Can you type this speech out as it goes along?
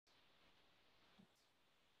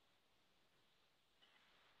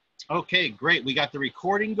Okay, great. We got the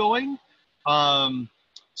recording going.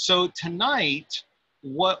 So tonight,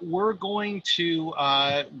 what we're going to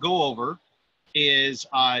go over is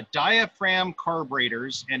diaphragm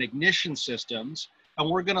carburetors and ignition systems. And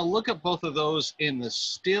we're going to look at both of those in the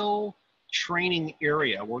still training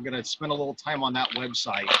area. We're going to spend a little time on that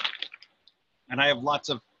website. And I have lots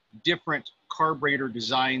of different carburetor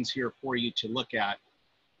designs here for you to look at.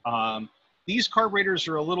 These carburetors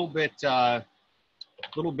are a little bit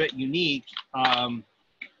unique.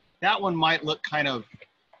 That one might look kind of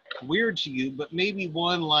weird to you, but maybe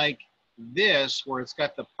one like this, where it's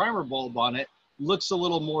got the primer bulb on it, looks a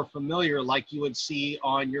little more familiar, like you would see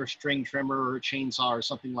on your string trimmer or chainsaw or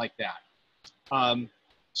something like that.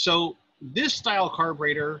 So this style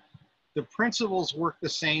carburetor, the principles work the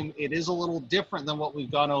same. It is a little different than what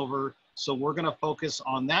we've gone over, so we're going to focus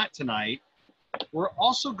on that tonight. We're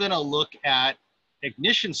also going to look at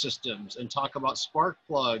ignition systems and talk about spark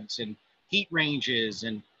plugs and heat ranges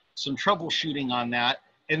and some troubleshooting on that.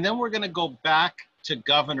 And then we're going to go back to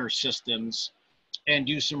governor systems and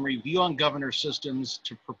do some review on governor systems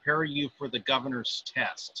to prepare you for the governor's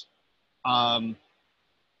test.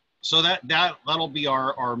 So that'll be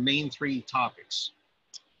our main three topics.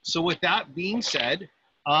 So with that being said,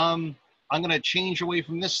 I'm going to change away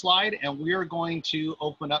from this slide, and we are going to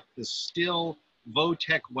open up the Stihl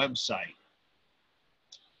Votech website.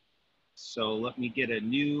 So let me get a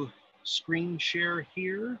new screen share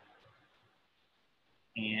here.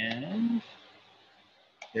 And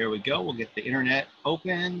there we go. We'll get the internet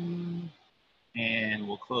open and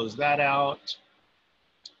we'll close that out.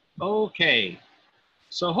 Okay.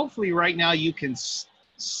 So hopefully right now you can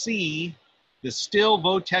see the Stihl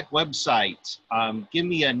Votech website. Give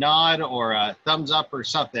me a nod or a thumbs up or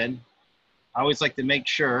something. I always like to make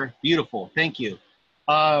sure. Beautiful. Thank you.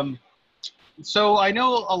 So I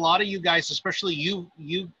know a lot of you guys, especially you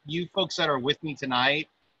folks that are with me tonight,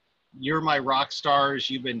 you're my rock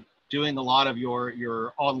stars. You've been doing a lot of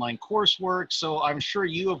your online coursework. So I'm sure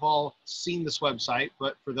you have all seen this website,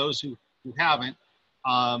 but for those who haven't,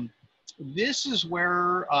 this is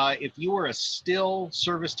where if you were a Stihl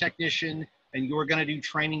service technician and you were going to do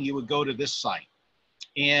training, you would go to this site.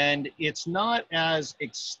 And it's not as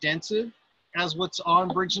extensive as what's on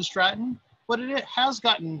Briggs & Stratton, but it has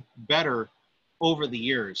gotten better over the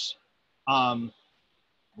years.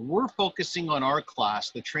 We're focusing on our class.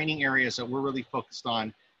 The training areas that we're really focused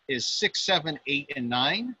on is 6, 7, 8, and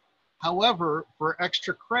 9. However, for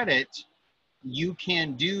extra credit, you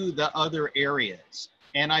can do the other areas.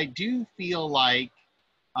 And I do feel like,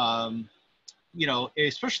 you know,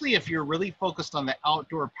 especially if you're really focused on the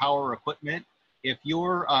outdoor power equipment, if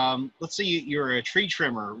you're, let's say you're a tree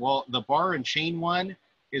trimmer, well, the bar and chain one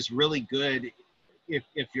is really good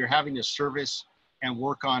if you're having to service and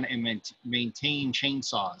work on and maintain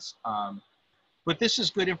chainsaws. But this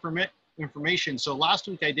is good information. So last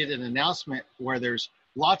week I did an announcement where there's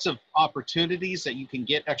lots of opportunities that you can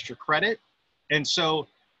get extra credit. And so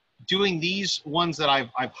doing these ones that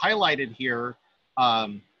I've highlighted here,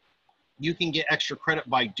 you can get extra credit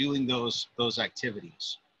by doing those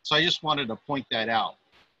activities. So I just wanted to point that out.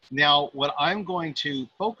 Now, what I'm going to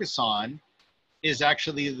focus on is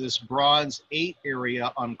actually this bronze 8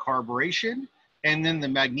 area on carburation, and then the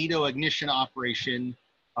magneto ignition operation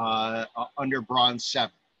under bronze 7.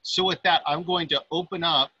 So with that, I'm going to open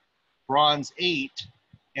up bronze 8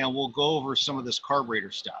 and we'll go over some of this carburetor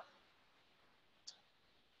stuff.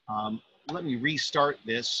 Let me restart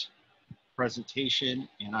this presentation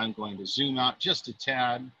and I'm going to zoom out just a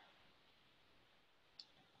tad.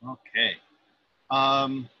 Okay.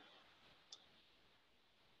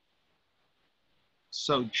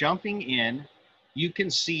 So jumping in, you can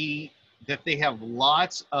see that they have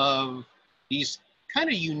lots of these kind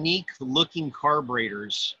of unique looking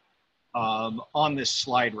carburetors on this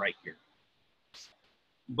slide right here.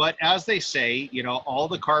 But as they say, you know, all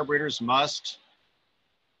the carburetors must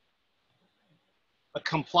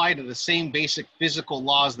comply to the same basic physical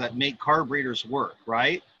laws that make carburetors work,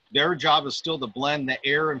 right? Their job is still to blend the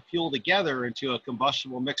air and fuel together into a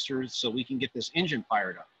combustible mixture so we can get this engine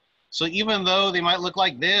fired up. So even though they might look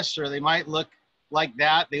like this or they might look like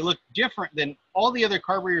that, they look different than all the other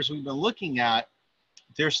carburetors we've been looking at,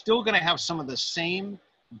 they're still going to have some of the same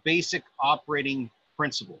basic operating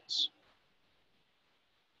principles.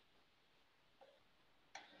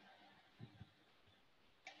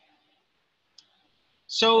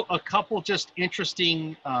 So a couple just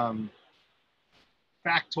interesting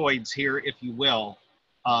factoids here, if you will.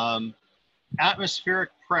 Atmospheric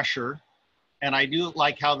pressure, and I do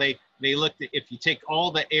like how they looked at, if you take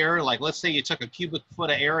all the air, like let's say you took a cubic foot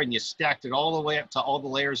of air and you stacked it all the way up to all the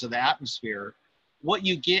layers of the atmosphere, what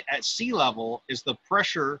you get at sea level is the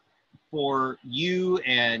pressure for you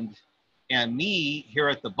and me here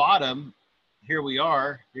at the bottom. Here we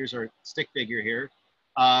are. Here's our stick figure here.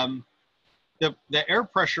 The air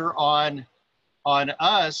pressure on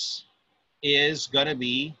us is going to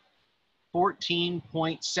be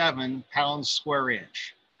 14.7 pounds square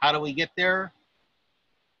inch. How do we get there?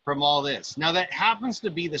 From all this. Now that happens to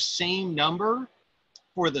be the same number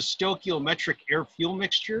for the stoichiometric air fuel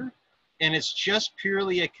mixture, and it's just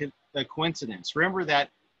purely a coincidence. Remember that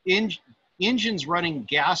engines running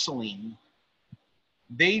gasoline,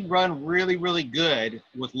 they run really, really good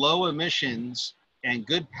with low emissions and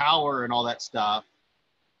good power and all that stuff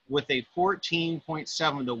with a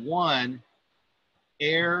 14.7 to 1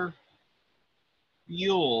 air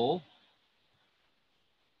fuel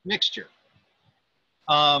mixture.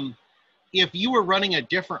 If you were running a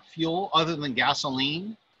different fuel other than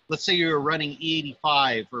gasoline, let's say you were running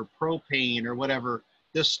E85 or propane or whatever,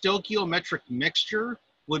 the stoichiometric mixture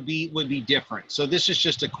would be different. So this is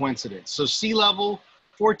just a coincidence. So sea level,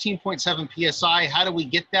 14.7 PSI, how do we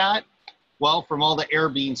get that? Well, from all the air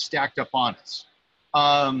being stacked up on us.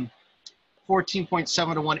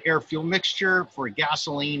 14.7 to 1 air fuel mixture for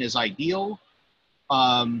gasoline is ideal.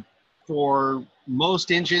 For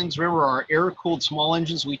most engines, remember our air-cooled small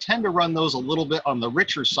engines, we tend to run those a little bit on the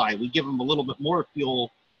richer side. We give them a little bit more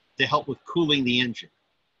fuel to help with cooling the engine.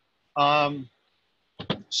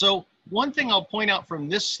 So one thing I'll point out from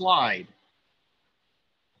this slide,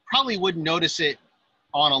 probably wouldn't notice it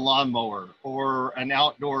on a lawnmower or an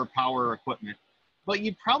outdoor power equipment, but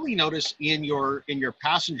you'd probably notice in your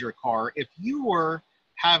passenger car, if you were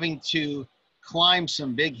having to climb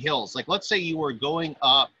some big hills, like let's say you were going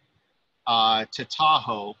up to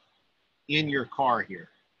Tahoe in your car here.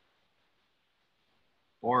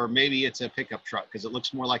 Or maybe it's a pickup truck because it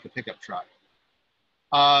looks more like a pickup truck.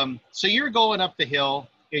 So you're going up the hill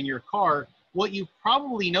in your car. What you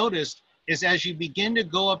probably noticed is as you begin to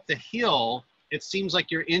go up the hill, it seems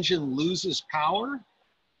like your engine loses power.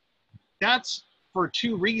 That's for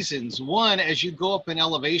two reasons. One, as you go up in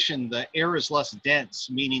elevation, the air is less dense,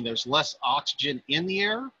 meaning there's less oxygen in the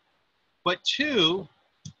air. But two,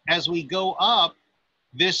 as we go up,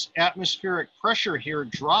 this atmospheric pressure here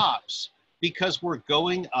drops because we're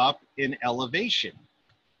going up in elevation.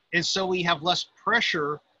 And so we have less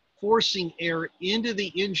pressure forcing air into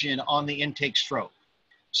the engine on the intake stroke.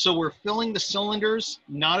 So we're filling the cylinders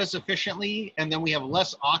not as efficiently, and then we have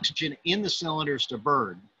less oxygen in the cylinders to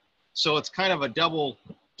burn. So it's kind of a double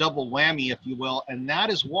whammy, if you will, and that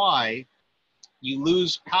is why you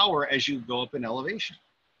lose power as you go up in elevation.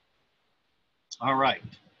 All right.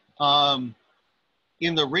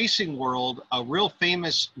 In the racing world, a real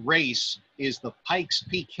famous race is the Pikes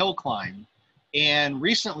Peak Hill Climb. And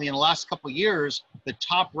recently, in the last couple of years, the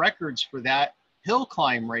top records for that hill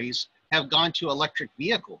climb race have gone to electric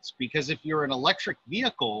vehicles. Because if you're an electric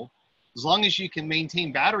vehicle, as long as you can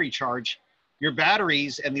maintain battery charge, your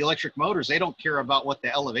batteries and the electric motors, they don't care about what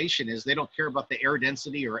the elevation is. They don't care about the air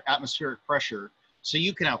density or atmospheric pressure. So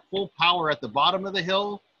you can have full power at the bottom of the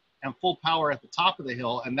hill and full power at the top of the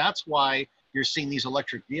hill. And that's why you're seeing these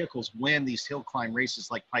electric vehicles win these hill climb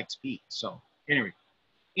races like Pikes Peak. So anyway,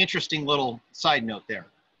 interesting little side note there.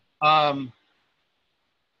 All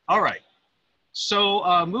right,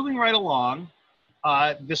 so moving right along,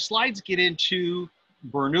 the slides get into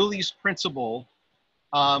Bernoulli's principle.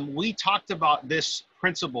 We talked about this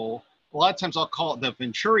principle. A lot of times I'll call it the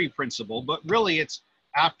Venturi principle, but really it's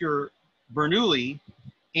after Bernoulli.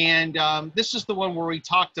 And this is the one where we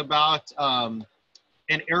talked about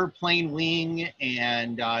an airplane wing,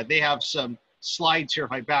 and they have some slides here,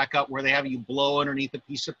 if I back up, where they have you blow underneath a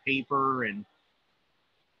piece of paper. And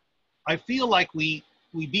I feel like we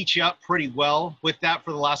beat you up pretty well with that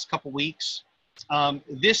for the last couple weeks.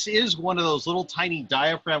 This is one of those little tiny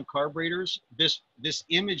diaphragm carburetors. This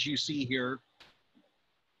image you see here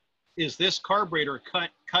is this carburetor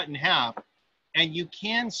cut in half, and you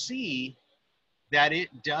can see that it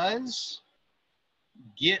does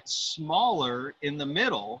get smaller in the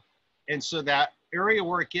middle. And so that area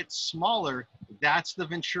where it gets smaller, that's the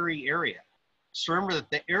Venturi area. So remember that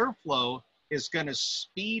the airflow is going to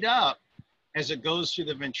speed up as it goes through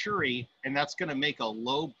the Venturi, and that's going to make a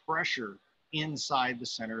low pressure inside the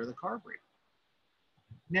center of the carburetor.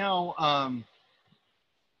 Now,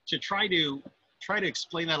 to try to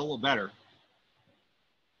explain that a little better,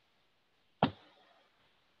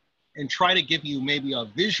 and try to give you maybe a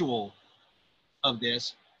visual of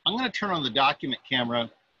this, I'm going to turn on the document camera.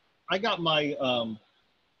 I got my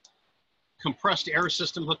compressed air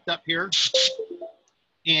system hooked up here,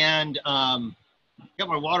 and got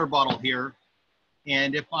my water bottle here.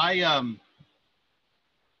 And if I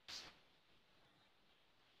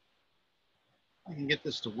I can get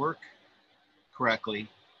this to work correctly.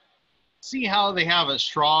 See how they have a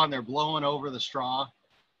straw and they're blowing over the straw?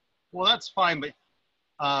 Well, that's fine, but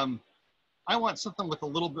I want something with a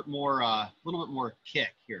little bit more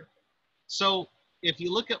kick here. So if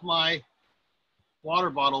you look at my water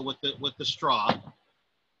bottle with the straw,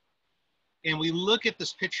 and we look at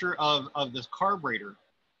this picture of this carburetor,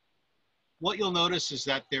 what you'll notice is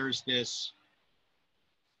that there's this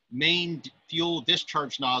main fuel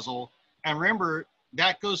discharge nozzle. And remember,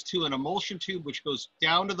 that goes to an emulsion tube, which goes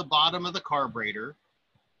down to the bottom of the carburetor.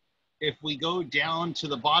 If we go down to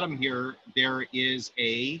the bottom here, there is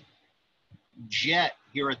a jet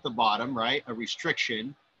here at the bottom, right? A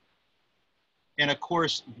restriction. And of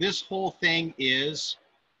course, this whole thing is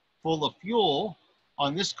full of fuel.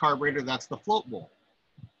 On this carburetor, that's the float bowl.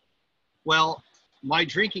 Well, my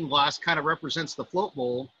drinking glass kind of represents the float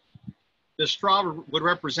bowl. The straw would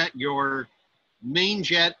represent your main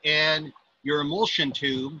jet and your emulsion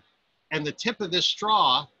tube. And the tip of this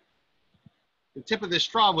straw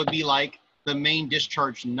would be like the main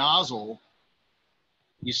discharge nozzle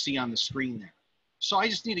you see on the screen there. So I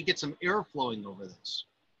just need to get some air flowing over this.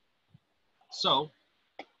 So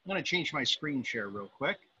I'm going to change my screen share real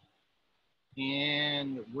quick.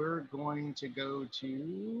 And we're going to go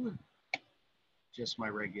to just my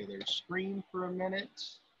regular screen for a minute.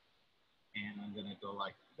 And I'm going to go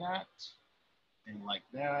like that and like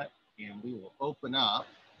that. And we will open up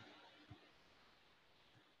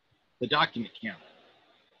the document camera.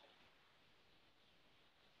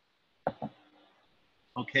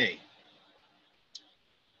 Okay.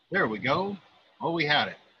 There we go. Oh, we had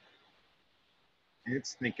it.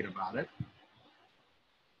 It's thinking about it.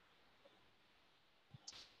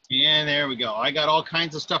 And there we go. I got all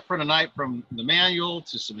kinds of stuff for tonight, from the manual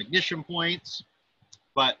to some ignition points,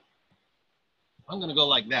 but I'm going to go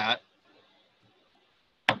like that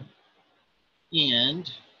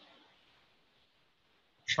and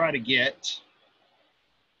try to get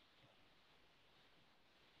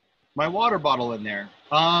my water bottle in there.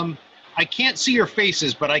 I can't see your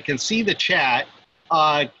faces, but I can see the chat.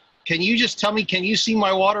 Can you just tell me, can you see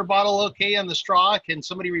my water bottle okay on the straw? Can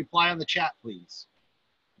somebody reply on the chat, please?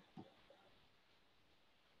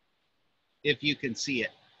 If you can see it.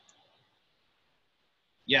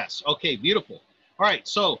 Yes, okay, beautiful. All right,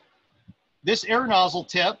 so this air nozzle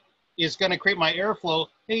tip is gonna create my airflow.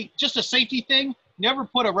 Hey, just a safety thing, never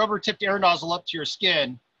put a rubber tipped air nozzle up to your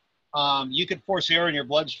skin. You could force air in your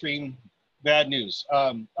bloodstream, bad news.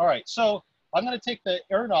 All right, so I'm gonna take the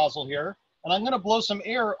air nozzle here and I'm gonna blow some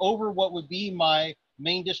air over what would be my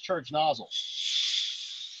main discharge nozzle.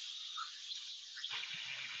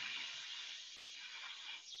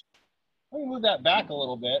 Let me move that back a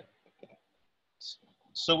little bit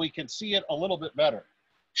so we can see it a little bit better.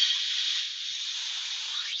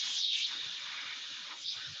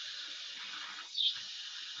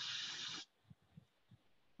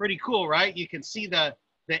 Pretty cool, right? You can see the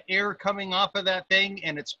air coming off of that thing,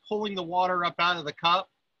 and it's pulling the water up out of the cup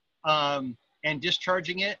and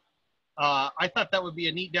discharging it. I thought that would be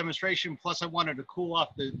a neat demonstration. Plus, I wanted to cool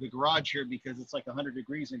off the garage here because it's like 100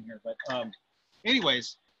 degrees in here. But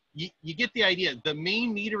anyways, you get the idea. The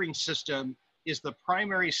main metering system is the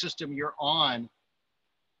primary system you're on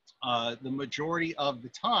the majority of the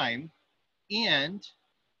time. And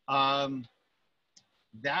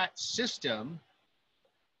that system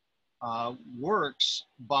works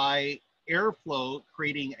by airflow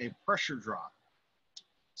creating a pressure drop.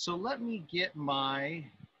 So let me get I'm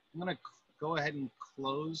gonna go ahead and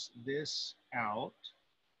close this out.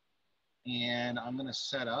 And I'm gonna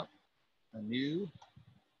set up a new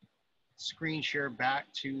screen share back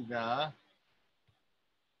to the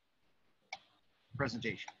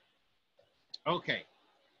presentation. Okay,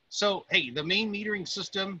 so hey, the main metering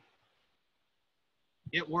system,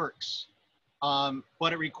 it works,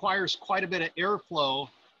 but it requires quite a bit of airflow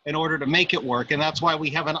in order to make it work, and that's why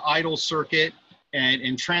we have an idle circuit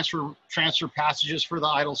and transfer passages for the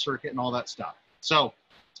idle circuit and all that stuff. So,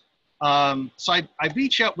 I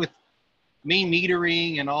beat you up with main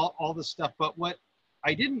metering and all this stuff, but what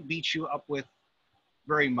I didn't beat you up with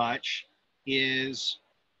very much is,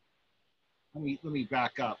 let me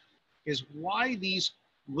back up, is why these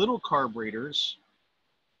little carburetors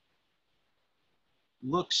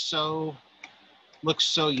look so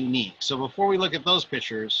unique. So before we look at those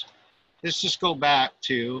pictures, let's just go back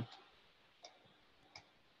to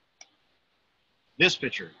this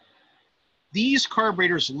picture. These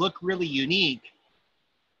carburetors look really unique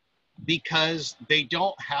because they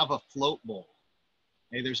don't have a float bowl.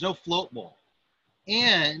 Okay, there's no float bowl.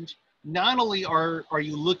 And not only are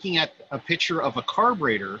you looking at a picture of a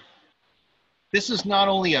carburetor, this is not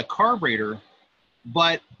only a carburetor,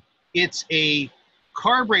 but it's a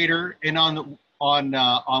carburetor, and on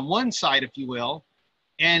one side, if you will,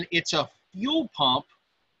 and it's a fuel pump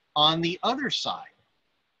on the other side.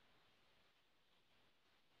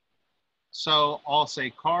 So I'll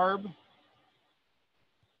say carb.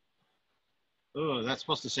 Oh, that's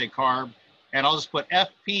supposed to say carb. And I'll just put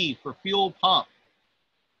FP for fuel pump.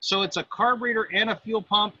 So it's a carburetor and a fuel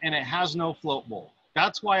pump, and it has no float bowl.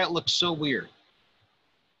 That's why it looks so weird.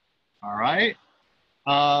 All right.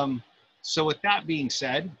 So with that being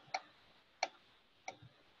said,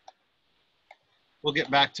 we'll get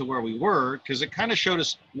back to where we were, because it kind of showed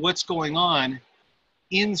us what's going on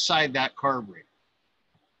inside that carburetor.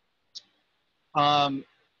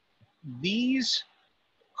 These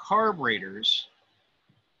carburetors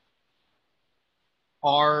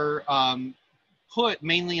are put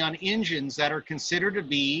mainly on engines that are considered to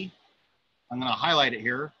be, I'm going to highlight it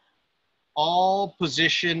here, all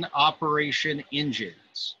position operation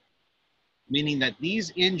engines, meaning that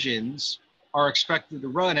these engines are expected to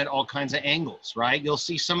run at all kinds of angles, right? You'll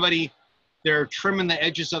see somebody, they're trimming the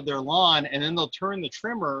edges of their lawn, and then they'll turn the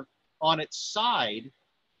trimmer on its side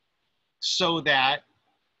so that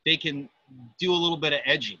they can do a little bit of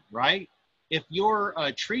edging, right? If you're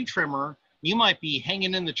a tree trimmer, you might be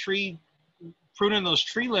hanging in the tree, pruning those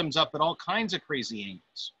tree limbs up at all kinds of crazy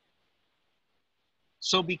angles.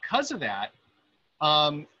 So because of that,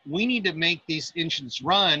 we need to make these engines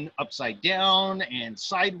run upside down and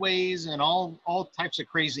sideways and all types of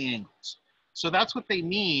crazy angles. So that's what they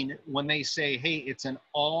mean when they say, hey, it's an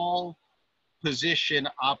all position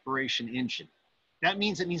operation engine. That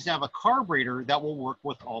means it needs to have a carburetor that will work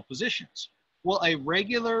with all positions. Well, a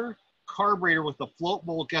regular carburetor with a float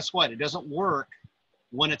bowl, guess what? It doesn't work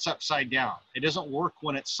when it's upside down. It doesn't work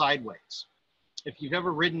when it's sideways. If you've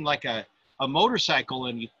ever ridden like a motorcycle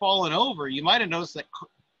and you've fallen over, you might have noticed that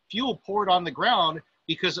fuel poured on the ground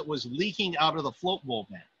because it was leaking out of the float bowl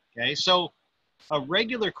vent, okay? So a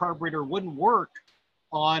regular carburetor wouldn't work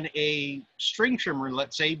on a string trimmer,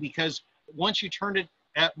 let's say, because once you turned it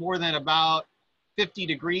at more than about 50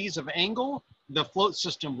 degrees of angle, the float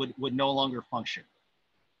system would no longer function.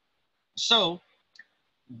 So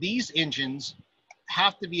these engines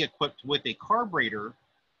have to be equipped with a carburetor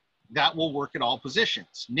that will work at all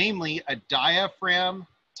positions, namely a diaphragm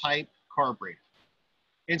type carburetor.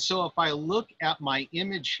 And so if I look at my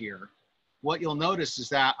image here, what you'll notice is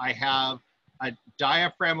that I have a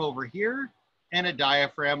diaphragm over here and a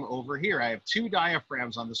diaphragm over here. I have two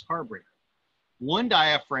diaphragms on this carburetor. One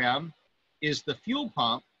diaphragm is the fuel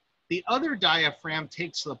pump. The other diaphragm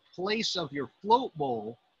takes the place of your float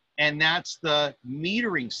bowl, and that's the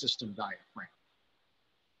metering system diaphragm.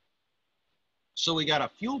 So we got a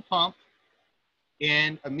fuel pump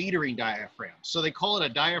and a metering diaphragm. So they call it a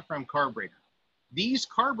diaphragm carburetor. These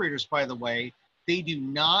carburetors, by the way, they do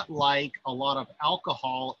not like a lot of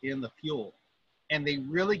alcohol in the fuel. And they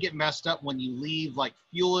really get messed up when you leave like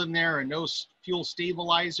fuel in there and no fuel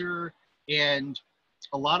stabilizer. And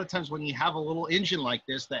a lot of times when you have a little engine like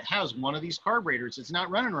this that has one of these carburetors, it's not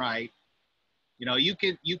running right, you know, you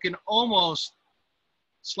can almost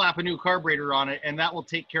slap a new carburetor on it, and that will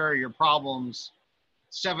take care of your problems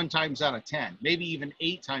 7 times out of 10, maybe even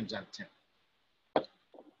 8 times out of 10.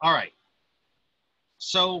 All right,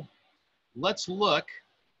 so let's look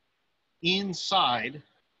inside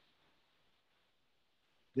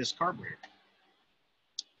this carburetor.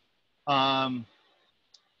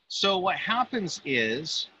 So what happens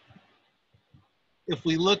is, if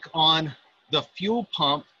we look on the fuel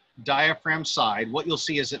pump diaphragm side, what you'll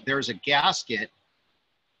see is that there's a gasket.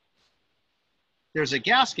 There's a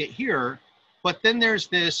gasket here, but then there's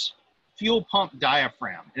this fuel pump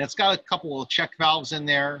diaphragm, and it's got a couple of check valves in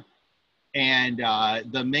there, and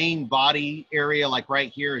the main body area, like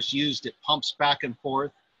right here, is used. It pumps back and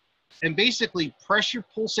forth, and basically pressure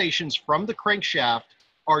pulsations from the crankshaft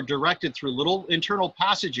are directed through little internal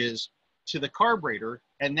passages to the carburetor,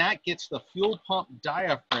 and that gets the fuel pump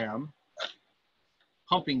diaphragm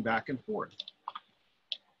pumping back and forth.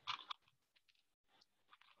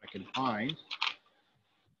 I can find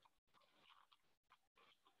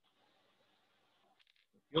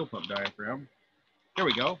fuel pump diaphragm. There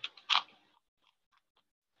we go.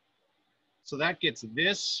 So that gets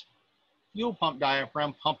this fuel pump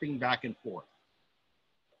diaphragm pumping back and forth.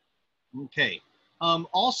 Okay.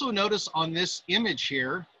 Also notice on this image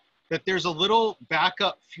here that there's a little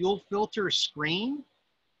backup fuel filter screen.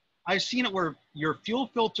 I've seen it where your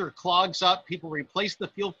fuel filter clogs up. People replace the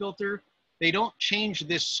fuel filter. They don't change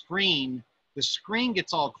this screen. The screen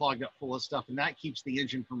gets all clogged up full of stuff, and that keeps the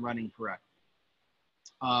engine from running correctly.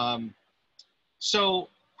 So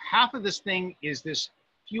half of this thing is this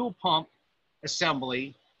fuel pump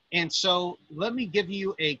assembly. And so let me give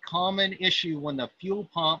you a common issue when the fuel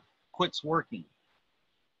pump quits working.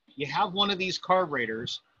 You have one of these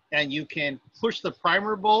carburetors and you can push the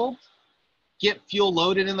primer bulb, get fuel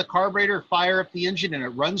loaded in the carburetor, fire up the engine, and it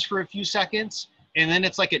runs for a few seconds. And then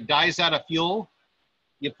it's like it dies out of fuel.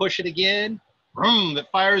 You push it again, boom, it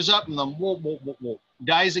fires up and then whoa, whoa, whoa, whoa,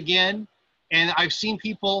 dies again. And I've seen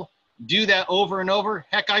people do that over and over.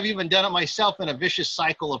 Heck, I've even done it myself in a vicious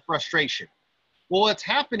cycle of frustration. Well, what's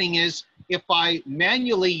happening is if I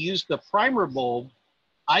manually use the primer bulb,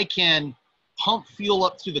 I can pump fuel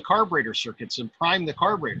up through the carburetor circuits and prime the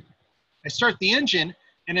carburetor. I start the engine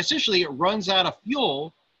and essentially it runs out of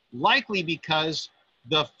fuel, likely because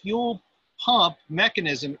the fuel pump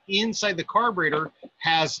mechanism inside the carburetor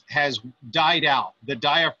has died out. The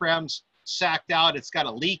diaphragm's sacked out, it's got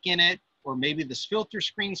a leak in it, or maybe this filter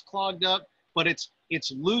screen's clogged up, but it's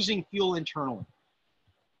losing fuel internally.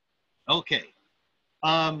 Okay.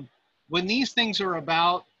 When these things are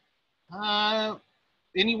about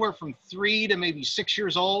anywhere from 3 to maybe 6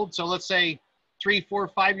 years old, so let's say 3, 4,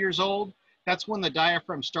 5 years old, that's when the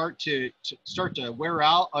diaphragms start to wear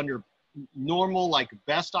out under normal, like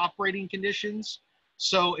best operating conditions.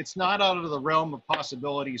 So it's not out of the realm of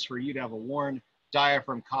possibilities for you to have a worn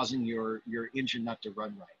diaphragm causing your engine not to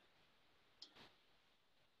run right.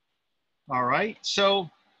 All right, so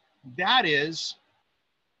that is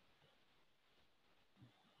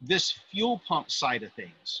this fuel pump side of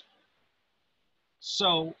things.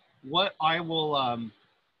 So what I will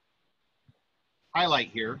highlight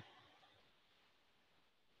here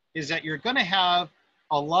is that you're going to have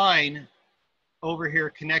a line over here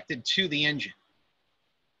connected to the engine.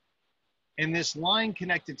 And this line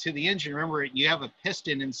connected to the engine, remember, you have a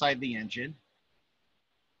piston inside the engine.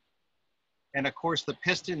 And of course, the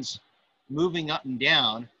piston's moving up and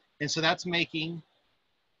down. And so that's making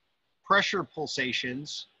pressure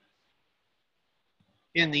pulsations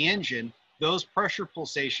in the engine. Those pressure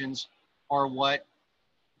pulsations are what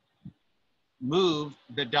move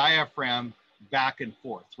the diaphragm back and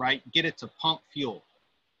forth, right? Get it to pump fuel.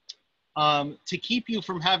 To keep you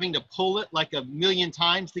from having to pull it like a million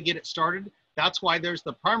times to get it started, that's why there's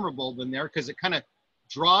the primer bulb in there, because it kind of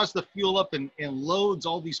draws the fuel up and loads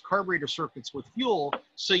all these carburetor circuits with fuel,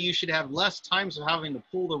 so you should have less times of having to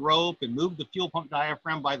pull the rope and move the fuel pump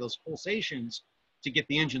diaphragm by those pulsations to get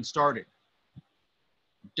the engine started.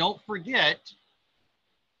 Don't forget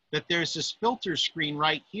that there's this filter screen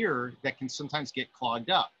right here that can sometimes get clogged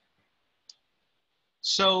up.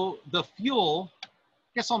 So the fuel, I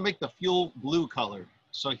guess I'll make the fuel blue colored.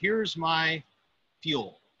 So here's my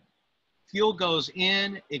fuel. Fuel goes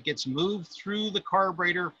in, it gets moved through the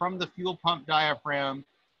carburetor from the fuel pump diaphragm.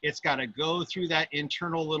 It's got to go through that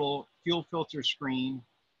internal little fuel filter screen,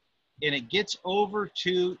 and it gets over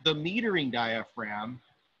to the metering diaphragm,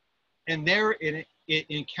 and there it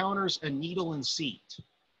encounters a needle and seat.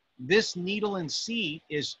 This needle and seat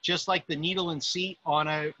is just like the needle and seat on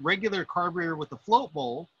a regular carburetor with a float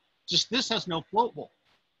bowl, just this has no float bowl.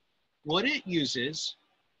 What it uses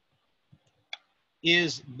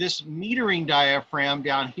is this metering diaphragm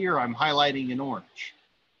down here I'm highlighting in orange.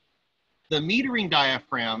 The metering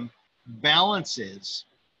diaphragm balances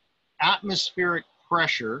atmospheric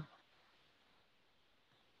pressure,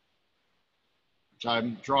 which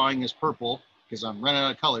I'm drawing as purple because I'm running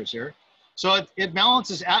out of colors here. So it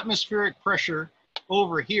balances atmospheric pressure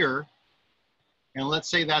over here, and let's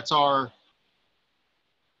say that's our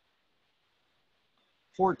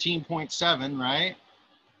 14.7, right?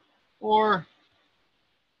 Or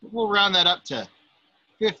we'll round that up to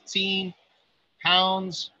 15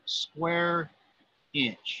 pounds square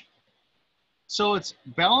inch. So it's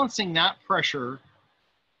balancing that pressure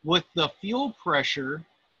with the fuel pressure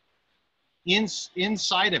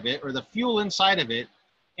inside of it, or the fuel inside of it,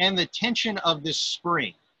 and the tension of this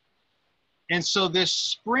spring. And so this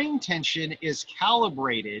spring tension is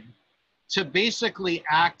calibrated to basically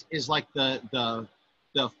act as like the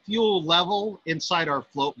fuel level inside our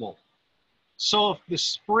float bowl. So if the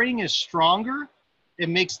spring is stronger, it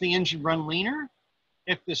makes the engine run leaner.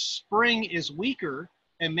 If the spring is weaker,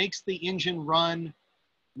 it makes the engine run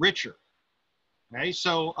richer. Okay,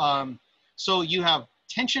 so so you have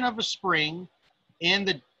tension of a spring in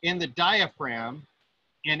the diaphragm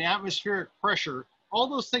and atmospheric pressure. All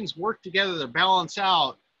those things work together to balance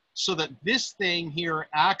out so that this thing here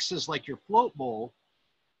acts as like your float bowl,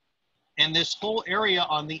 and this whole area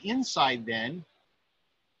on the inside then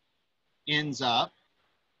ends up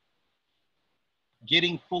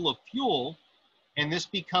getting full of fuel, and this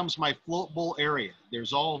becomes my float bowl area.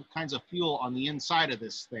 There's all kinds of fuel on the inside of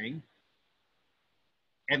this thing.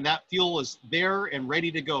 and that fuel is there and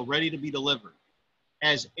ready to go, ready to be delivered.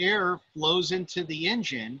 As air flows into the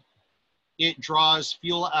engine, it draws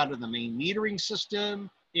fuel out of the main metering system.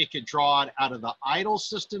 It could draw it out of the idle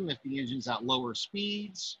system if the engine's at lower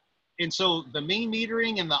speeds. And so the main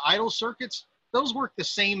metering and the idle circuits, those work the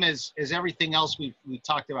same as everything else we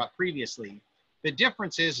talked about previously. The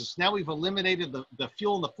difference is now we've eliminated the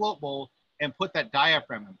fuel in the float bowl and put that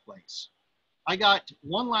diaphragm in place. I got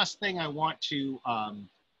one last thing I want to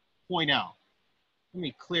point out. Let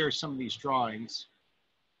me clear some of these drawings.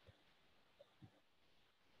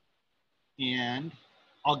 And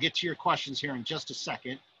I'll get to your questions here in just a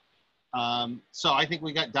second. So I think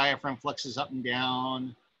we got diaphragm flexes up and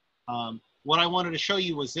down. What I wanted to show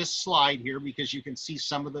you was this slide here because you can see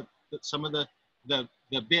some of the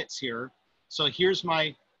bits here. So here's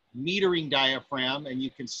my metering diaphragm, and you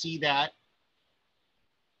can see that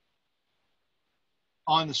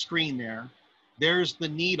on the screen there. There's the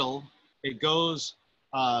needle. It goes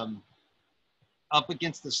up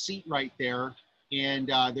against the seat right there. And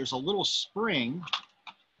there's a little spring.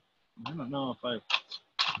 I don't know if I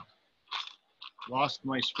lost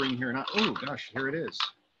my spring here or not. Oh gosh, here it is.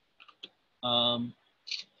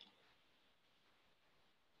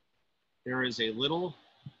 There is a little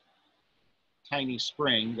tiny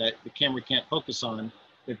spring that the camera can't focus on,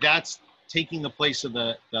 but that's taking the place of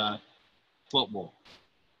the float bowl.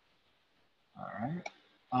 All right.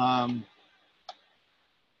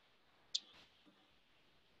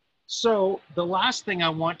 So the last thing I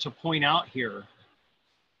want to point out here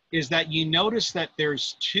is that you notice that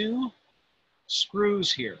there's two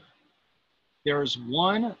screws here. There's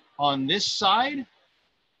one on this side,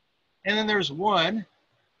 and then there's one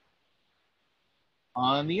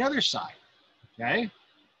on the other side, okay?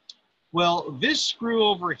 Well, this screw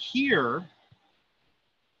over here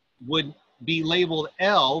would be labeled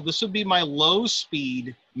L. This would be my low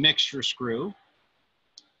speed mixture screw.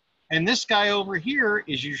 And this guy over here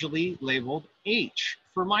is usually labeled H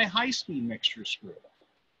for my high-speed mixture screw.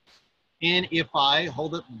 And if I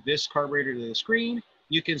hold up this carburetor to the screen,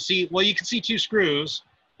 you can see, well, you can see two screws,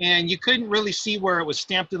 and you couldn't really see where it was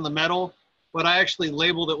stamped in the metal, but I actually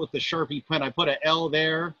labeled it with the Sharpie pen. I put an L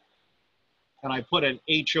there, and I put an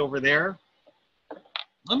H over there.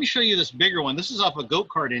 Let me show you this bigger one. This is off a goat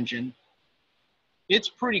kart engine. It's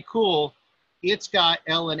pretty cool. It's got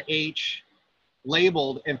L and H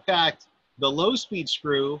labeled. In fact, the low speed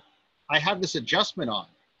screw, I have this adjustment on.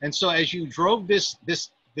 And so as you drove this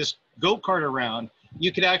go-kart around,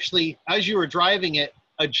 you could actually, as you were driving it,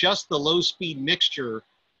 adjust the low speed mixture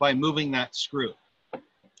by moving that screw.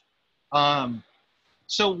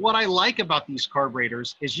 So what I like about these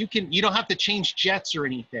carburetors is you don't have to change jets or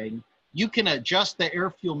anything. You can adjust the air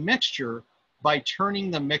fuel mixture by turning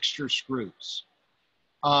the mixture screws.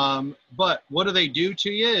 But what do they do to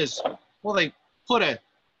you is, well, they put a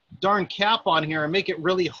darn cap on here and make it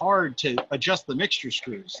really hard to adjust the mixture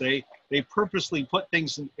screws. They purposely put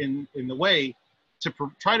things in the way to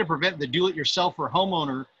try to prevent the do-it-yourself or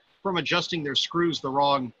homeowner from adjusting their screws the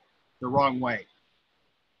wrong way.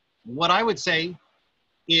 What I would say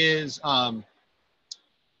is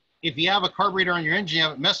if you have a carburetor on your engine, you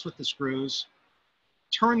haven't messed with the screws,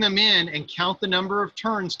 turn them in and count the number of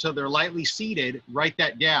turns till they're lightly seated, write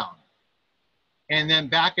that down. And then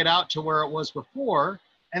back it out to where it was before,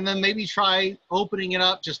 and then maybe try opening it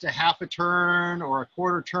up just a half a turn or a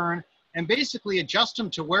quarter turn, and basically adjust them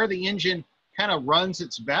to where the engine kind of runs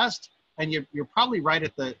its best, and you're probably right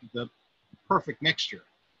at the perfect mixture.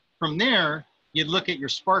 From there, you'd look at your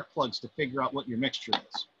spark plugs to figure out what your mixture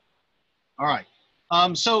is. All right,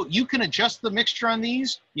 so you can adjust the mixture on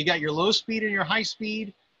these. You got your low speed and your high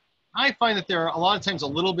speed. I find that they're a lot of times a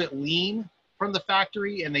little bit lean from the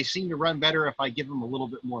factory, and they seem to run better if I give them a little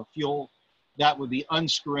bit more fuel. That would be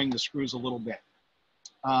unscrewing the screws a little bit.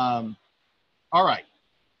 All right,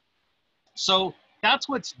 so that's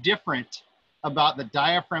what's different about the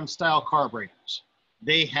diaphragm style carburetors.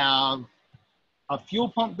 They have a fuel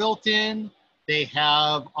pump built in. They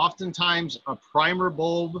have oftentimes a primer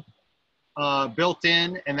bulb built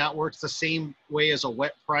in, and that works the same way as a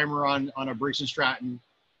wet primer on a Briggs & Stratton.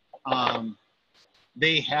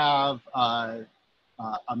 They have a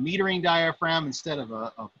metering diaphragm instead of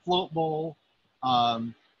a float bowl.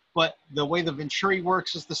 But the way the Venturi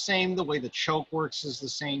works is the same. The way the choke works is the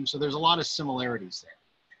same. So there's a lot of similarities there.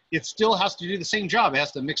 It still has to do the same job. It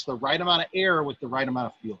has to mix the right amount of air with the right amount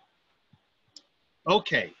of fuel.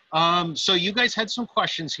 Okay, so you guys had some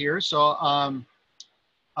questions here. So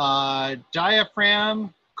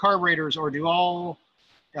diaphragm carburetors, or do all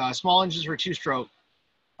small engines or two-stroke?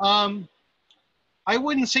 I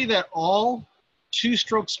wouldn't say that all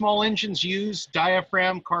Two-stroke small engines use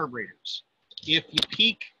diaphragm carburetors. If you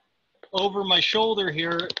peek over my shoulder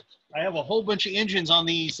here, I have a whole bunch of engines on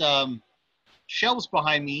these shelves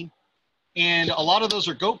behind me, and a lot of those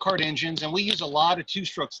are goat kart engines, and we use a lot of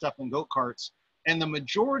two-stroke stuff in goat karts, and the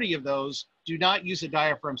majority of those do not use a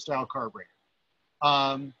diaphragm-style carburetor.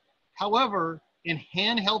 However, in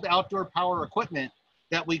handheld outdoor power equipment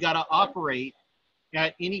that we got to operate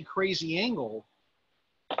at any crazy angle,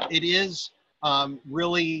 it is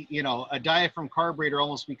really, you know, a diaphragm carburetor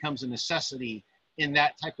almost becomes a necessity in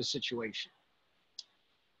that type of situation.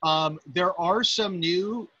 There are some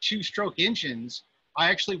new two-stroke engines. I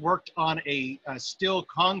actually worked on a steel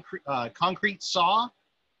concrete saw,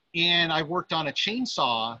 and I worked on a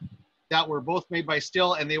chainsaw that were both made by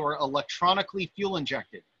Stihl, and they were electronically fuel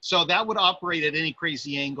injected. So that would operate at any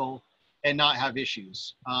crazy angle and not have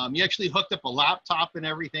issues. You actually hooked up a laptop and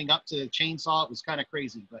everything up to the chainsaw. It was kind of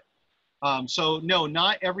crazy, but so no,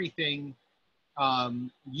 not everything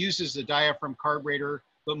uses the diaphragm carburetor,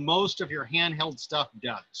 but most of your handheld stuff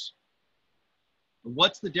does.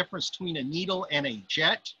 What's the difference between a needle and a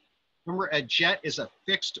jet? Remember, a jet is a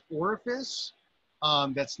fixed orifice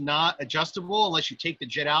that's not adjustable unless you take the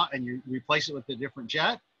jet out and you replace it with a different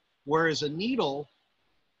jet, whereas a needle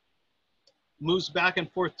moves back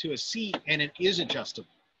and forth to a seat and it is adjustable.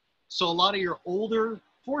 So a lot of your older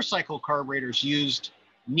 4-cycle carburetors used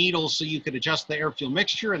needles so you could adjust the air-fuel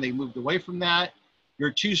mixture, and they moved away from that.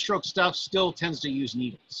 Your two-stroke stuff still tends to use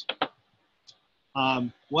needles.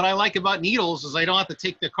 What I like about needles is I don't have to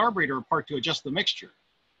take the carburetor apart to adjust the mixture.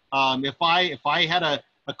 If I had a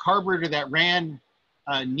carburetor that ran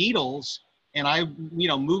needles and I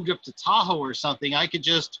moved up to Tahoe or something, I could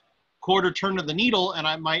just quarter turn of the needle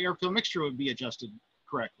and my air-fuel mixture would be adjusted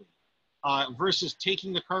correctly. Versus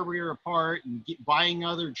taking the carburetor apart and buying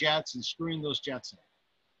other jets and screwing those jets in.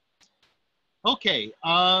 Okay,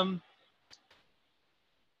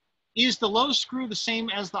 is the low screw the same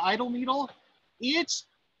as the idle needle? It's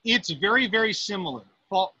very, very similar.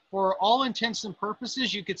 For all intents and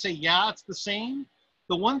purposes, you could say, yeah, it's the same.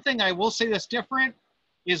 The one thing I will say that's different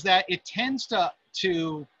is that it tends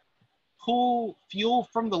to pull fuel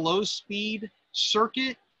from the low speed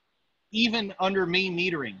circuit even under main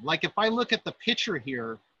metering. Like if I look at the picture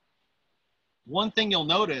here, one thing you'll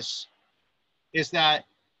notice is that,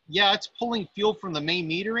 yeah, it's pulling fuel from the main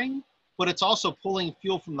metering, but it's also pulling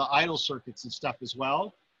fuel from the idle circuits and stuff as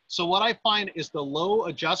well. So what I find is the low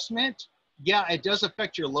adjustment, yeah, it does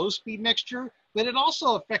affect your low speed mixture, but it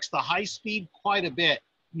also affects the high speed quite a bit,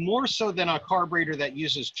 more so than a carburetor that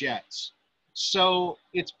uses jets. So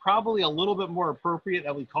it's probably a little bit more appropriate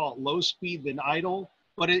that we call it low speed than idle,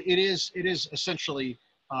 but it is essentially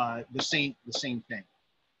the same thing.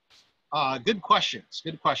 Good questions,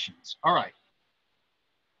 good questions. All right.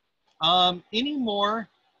 Any more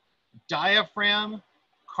diaphragm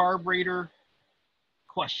carburetor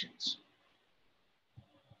questions?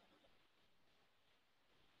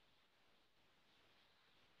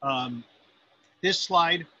 This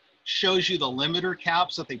slide shows you the limiter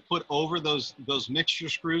caps that they put over those mixture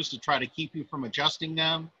screws to try to keep you from adjusting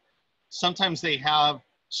them. Sometimes they have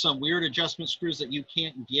some weird adjustment screws that you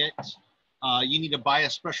can't get. You need to buy a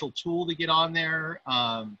special tool to get on there.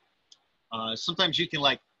 Sometimes you can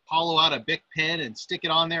like hollow out a Bic pen and stick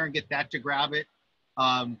it on there and get that to grab it.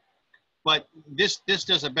 But this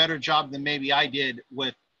does a better job than maybe I did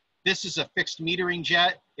with, this is a fixed metering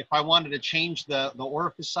jet. If I wanted to change the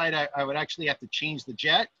orifice side, I would actually have to change the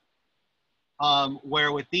jet.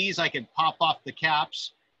 Where with these, I could pop off the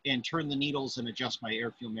caps and turn the needles and adjust my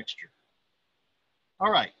air-fuel mixture.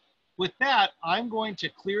 All right, with that, I'm going to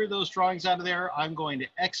clear those drawings out of there. I'm going to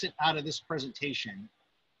exit out of this presentation.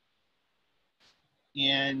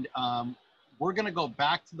 And we're gonna go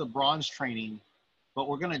back to the bronze training, but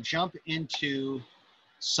we're gonna jump into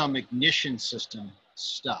some ignition system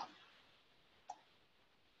stuff.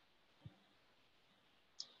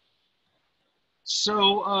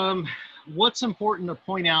 So what's important to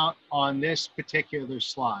point out on this particular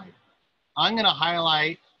slide? I'm gonna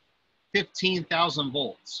highlight 15,000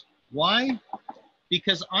 volts. Why?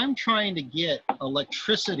 Because I'm trying to get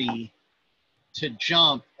electricity to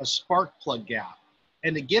jump a spark plug gap.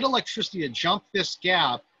 And to get electricity to jump this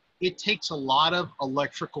gap, it takes a lot of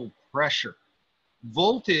electrical pressure.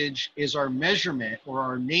 Voltage is our measurement or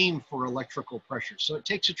our name for electrical pressure. So it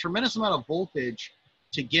takes a tremendous amount of voltage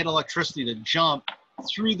to get electricity to jump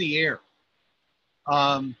through the air.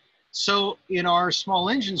 So in our small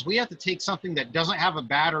engines, we have to take something that doesn't have a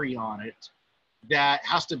battery on it, that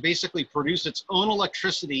has to basically produce its own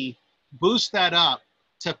electricity, boost that up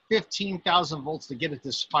to 15,000 volts to get it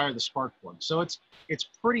to fire the spark plug. So it's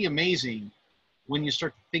pretty amazing when you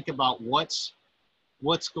start to think about what's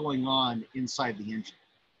going on inside the engine.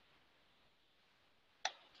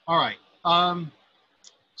 All right,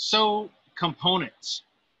 so components.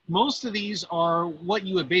 Most of these are what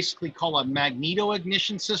you would basically call a magneto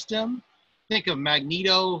ignition system. Think of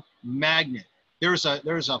magneto magnet. There's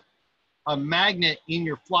a magnet in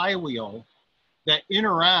your flywheel that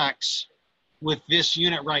interacts with this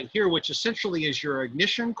unit right here, which essentially is your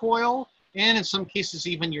ignition coil, and in some cases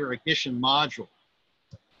even your ignition module.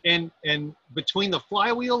 And between the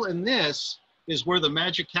flywheel and this is where the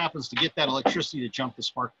magic happens to get that electricity to jump the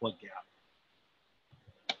spark plug gap.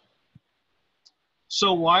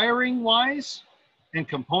 So wiring wise and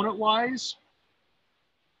component wise,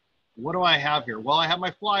 what do I have here? Well, I have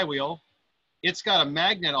my flywheel. It's got a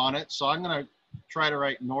magnet on it, so I'm going to try to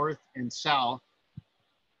write north and south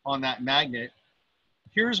on that magnet.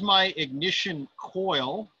 Here's my ignition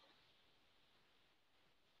coil.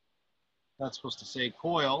 That's supposed to say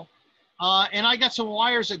coil. And I got some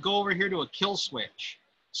wires that go over here to a kill switch.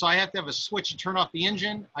 So I have to have a switch to turn off the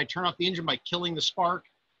engine. I turn off the engine by killing the spark.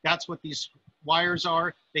 That's what these wires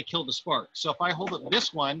are. They kill the spark. So if I hold up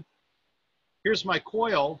this one, here's my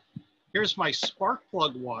coil. Here's my spark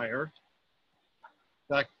plug wire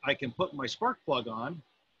that I can put my spark plug on.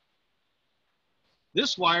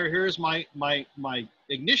 This wire here is my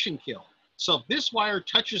ignition kill. So if this wire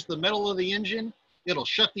touches the metal of the engine, it'll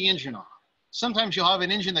shut the engine off. Sometimes you'll have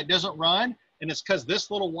an engine that doesn't run, and it's because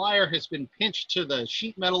this little wire has been pinched to the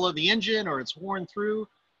sheet metal of the engine, or it's worn through.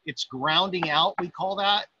 It's grounding out, we call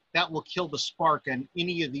that. That will kill the spark in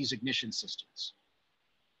any of these ignition systems.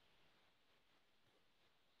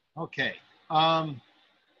 Okay,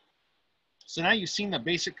 so now you've seen the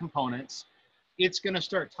basic components. It's going to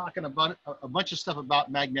start talking about a bunch of stuff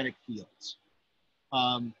about magnetic fields.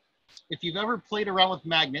 If you've ever played around with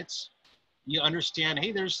magnets, you understand,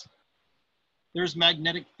 hey, there's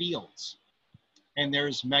magnetic fields and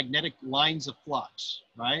there's magnetic lines of flux,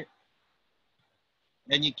 right?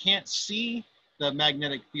 And you can't see the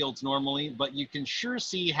magnetic fields normally, but you can sure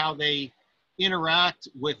see how they interact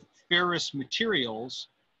with ferrous materials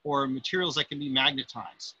or materials that can be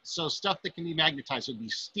magnetized. So stuff that can be magnetized would be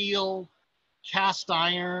steel, cast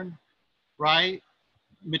iron, right?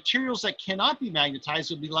 Materials that cannot be magnetized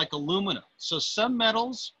would be like aluminum. So some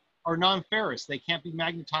metals are non-ferrous, they can't be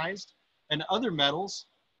magnetized, and other metals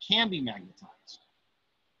can be magnetized.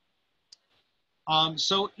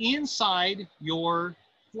 So inside your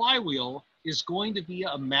flywheel is going to be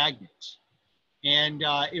a magnet. And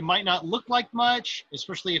it might not look like much,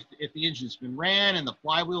 especially if the engine's been ran and the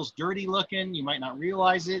flywheel's dirty looking, you might not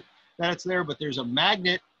realize it, that it's there, but there's a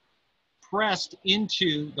magnet pressed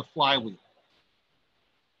into the flywheel.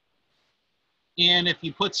 And if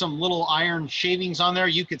you put some little iron shavings on there,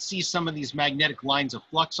 you could see some of these magnetic lines of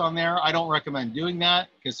flux on there. I don't recommend doing that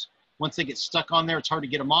because once they get stuck on there, it's hard to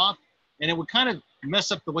get them off. And it would kind of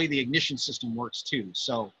mess up the way the ignition system works too.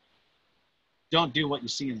 So don't do what you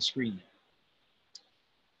see on the screen there.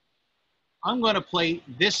 I'm going to play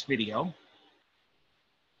this video.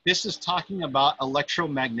 This is talking about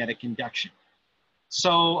electromagnetic induction.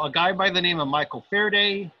 So a guy by the name of Michael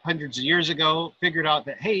Faraday, hundreds of years ago, figured out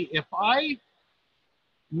that, hey, if I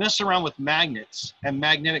mess around with magnets and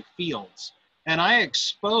magnetic fields, and I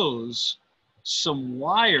expose some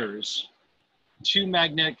wires to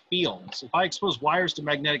magnetic fields, if I expose wires to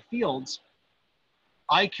magnetic fields,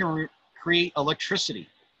 I can create electricity.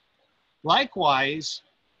 Likewise,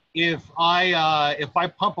 if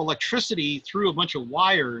I pump electricity through a bunch of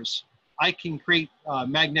wires, I can create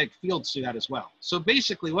magnetic fields through that as well. So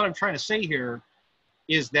basically what I'm trying to say here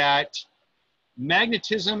is that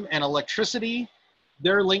magnetism and electricity,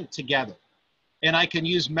 they're linked together. And I can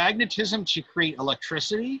use magnetism to create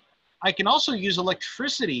electricity. I can also use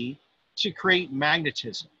electricity to create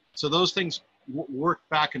magnetism. So those things work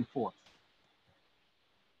back and forth.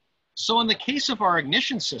 So in the case of our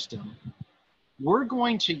ignition system, we're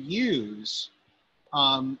going to use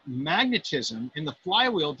magnetism in the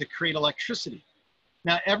flywheel to create electricity.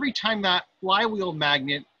 Now, every time that flywheel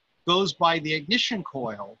magnet goes by the ignition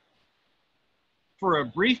coil, for a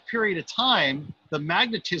brief period of time, the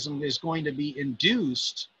magnetism is going to be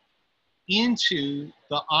induced into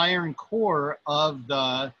the iron core of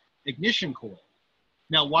the ignition coil.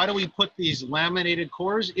 Now, why do we put these laminated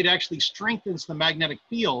cores? It actually strengthens the magnetic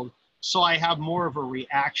field, so I have more of a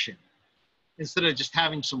reaction. Instead of just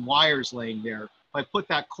having some wires laying there, if I put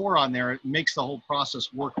that core on there, it makes the whole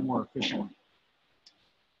process work more efficiently.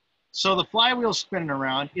 So the flywheel's spinning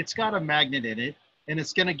around, it's got a magnet in it, and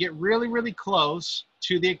it's gonna get really, really close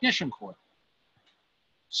to the ignition coil.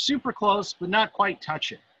 Super close, but not quite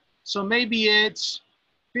touch it. So maybe it's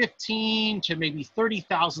 15 to maybe 30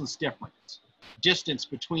 thousandths difference distance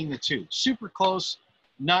between the two. Super close,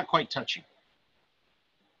 not quite touching.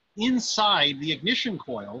 Inside the ignition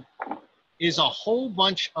coil is a whole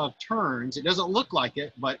bunch of turns. It doesn't look like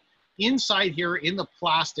it, but inside here in the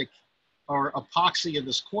plastic or epoxy of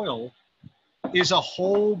this coil is a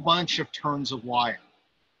whole bunch of turns of wire.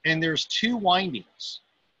 And there's two windings,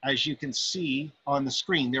 as you can see on the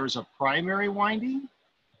screen. There's a primary winding,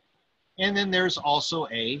 and then there's also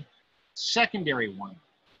a secondary winding.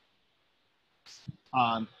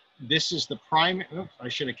 This is the primary, I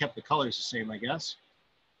should have kept the colors the same, I guess.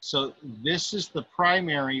 So this is the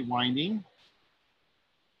primary winding.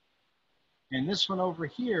 And this one over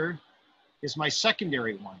here is my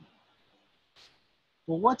secondary winding.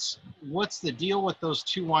 Well, what's the deal with those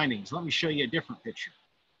two windings? Let me show you a different picture.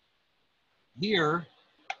 Here,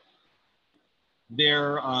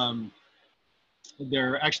 they're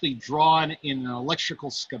actually drawn in an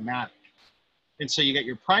electrical schematic. And so you got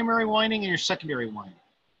your primary winding and your secondary winding.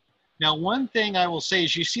 Now, one thing I will say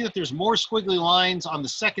is you see that there's more squiggly lines on the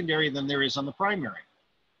secondary than there is on the primary.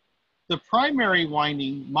 The primary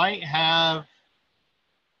winding might have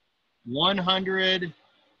 100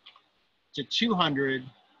 to 200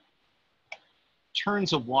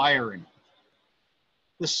 turns of wire in it.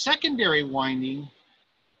 The secondary winding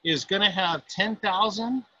is going to have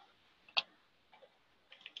 10,000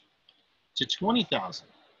 to 20,000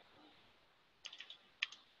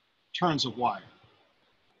 turns of wire.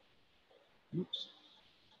 Oops.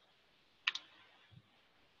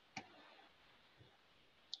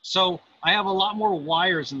 So I have a lot more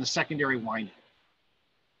wires in the secondary winding.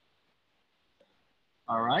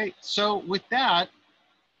 All right, so with that,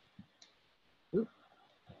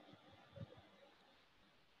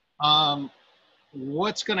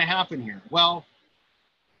 what's going to happen here? Well,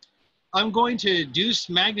 I'm going to induce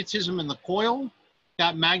magnetism in the coil.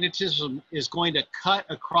 That magnetism is going to cut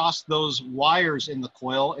across those wires in the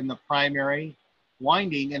coil in the primary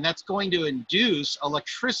winding, and that's going to induce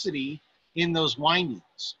electricity in those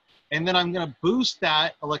windings. And then I'm going to boost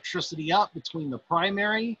that electricity up between the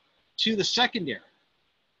primary to the secondary.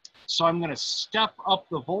 So I'm going to step up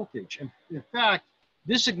the voltage. And in fact,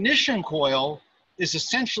 this ignition coil is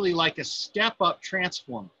essentially like a step-up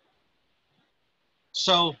transformer.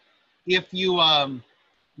 So if you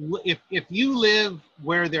live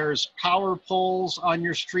where there's power poles on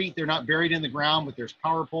your street, they're not buried in the ground, but there's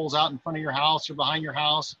power poles out in front of your house or behind your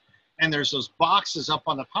house, and there's those boxes up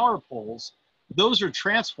on the power poles, those are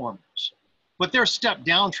transformers. But they're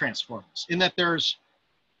step-down transformers in that there's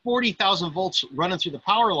 40,000 volts running through the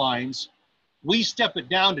power lines. We step it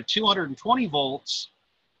down to 220 volts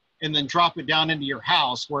and then drop it down into your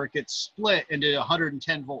house where it gets split into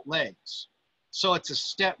 110 volt legs. So it's a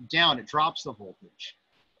step down, it drops the voltage.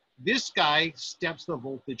 This guy steps the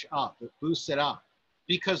voltage up, it boosts it up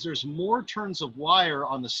because there's more turns of wire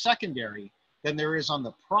on the secondary than there is on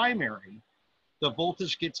the primary. The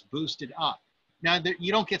voltage gets boosted up. Now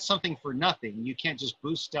you don't get something for nothing. You can't just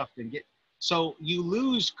boost stuff and get, so you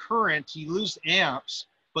lose current, you lose amps,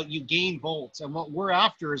 but you gain volts. And what we're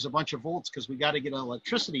after is a bunch of volts because we got to get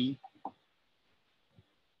electricity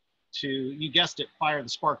to, you guessed it, fire the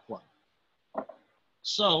spark plug.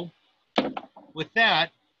 So with that,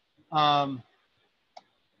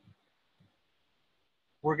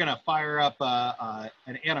 we're going to fire up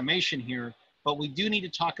an animation here, but we do need to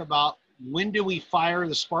talk about when do we fire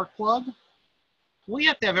the spark plug? We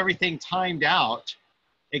have to have everything timed out,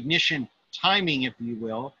 ignition timing, if you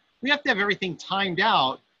will. We have to have everything timed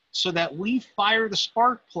out so that we fire the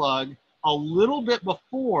spark plug a little bit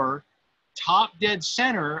before top dead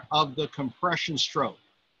center of the compression stroke.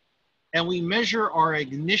 And we measure our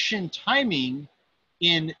ignition timing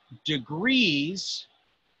in degrees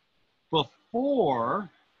before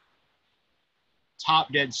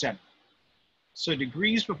top dead center. So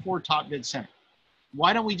degrees before top dead center.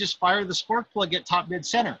 Why don't we just fire the spark plug at top dead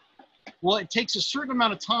center? Well, it takes a certain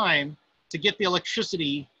amount of time to get the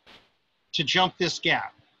electricity to jump this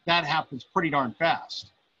gap. That happens pretty darn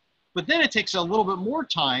fast. But then it takes a little bit more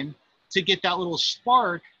time to get that little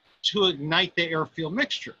spark to ignite the air-fuel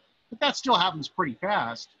mixture. But that still happens pretty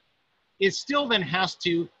fast. It still then has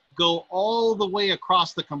to go all the way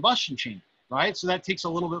across the combustion chamber, right? So that takes a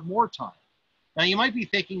little bit more time. Now you might be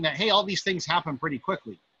thinking that, hey, all these things happen pretty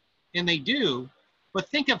quickly. And they do, but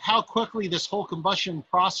think of how quickly this whole combustion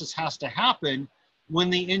process has to happen when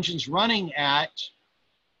the engine's running at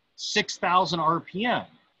 6,000 RPM.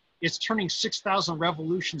 It's turning 6,000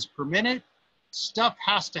 revolutions per minute. Stuff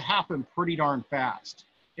has to happen pretty darn fast.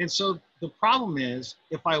 And so the problem is,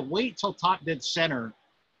 if I wait till top dead center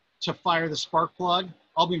to fire the spark plug,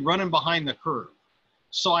 I'll be running behind the curve.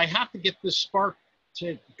 So I have to get this spark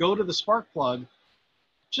to go to the spark plug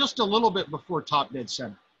just a little bit before top dead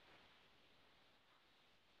center.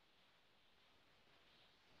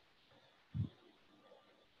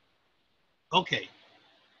 Okay,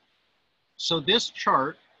 so this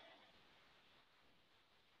chart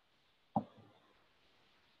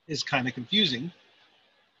is kind of confusing,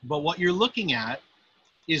 but what you're looking at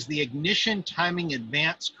is the ignition timing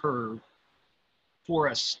advance curve for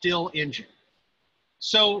a still engine.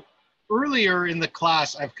 So earlier in the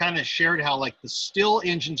class, I've kind of shared how like the still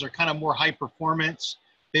engines are kind of more high performance.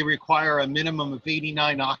 They require a minimum of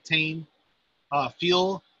 89 octane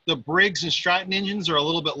fuel. The Briggs and Stratton engines are a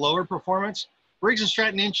little bit lower performance. Briggs and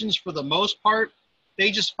Stratton engines, for the most part, they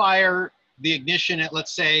just fire the ignition at,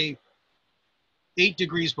 let's say, 8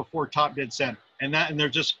 degrees before top dead center. And they're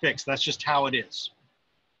just fixed. That's just how it is.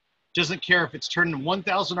 Doesn't care if it's turning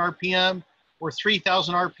 1,000 RPM or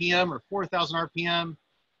 3,000 RPM or 4,000 RPM.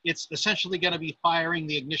 It's essentially going to be firing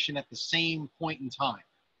the ignition at the same point in time.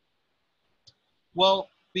 Well,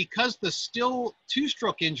 because the still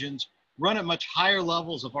two-stroke engines run at much higher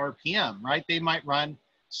levels of RPM, right? They might run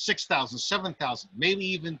 6,000, 7,000, maybe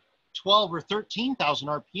even 12 or 13,000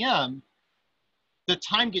 RPM. The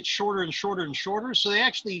time gets shorter and shorter and shorter, so they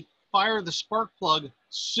actually fire the spark plug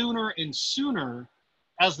sooner and sooner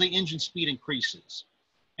as the engine speed increases.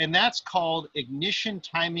 And that's called ignition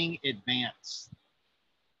timing advance.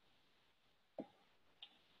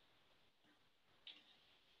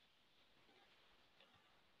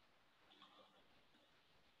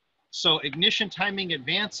 So ignition timing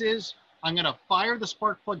advances, I'm going to fire the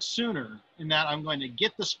spark plug sooner, in that I'm going to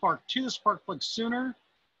get the spark to the spark plug sooner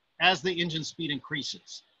as the engine speed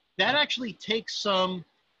increases. That actually takes some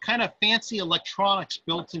kind of fancy electronics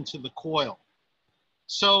built into the coil.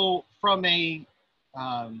 So from a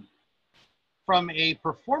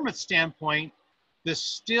performance standpoint, the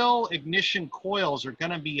still ignition coils are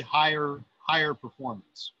going to be higher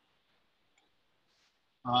performance.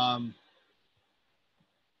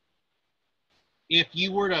 If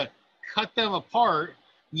you were to cut them apart,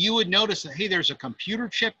 you would notice that, hey, there's a computer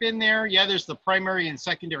chip in there. Yeah, there's the primary and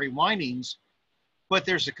secondary windings, but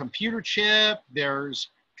there's a computer chip, there's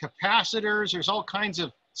capacitors, there's all kinds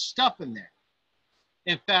of stuff in there.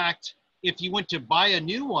 In fact, if you went to buy a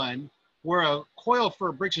new one, where a coil for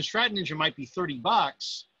a Briggs & Stratton engine might be 30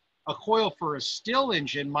 bucks, a coil for a still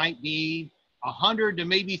engine might be 100 to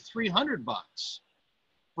maybe 300 bucks.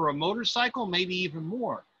 For a motorcycle, maybe even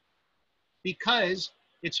more, because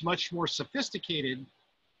it's much more sophisticated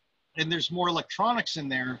and there's more electronics in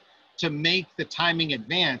there to make the timing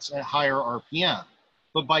advance at higher RPM.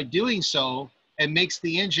 But by doing so, it makes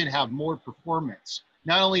the engine have more performance.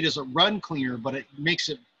 Not only does it run cleaner, but it makes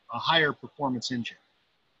it a higher performance engine.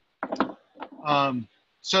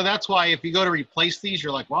 So that's why if you go to replace these,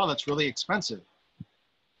 you're like, wow, that's really expensive.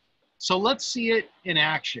 So let's see it in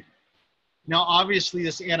action. Now, obviously,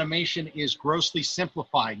 this animation is grossly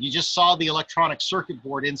simplified. You just saw the electronic circuit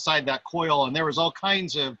board inside that coil, and there was all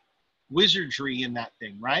kinds of wizardry in that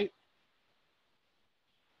thing, right?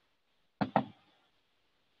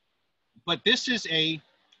 But this is a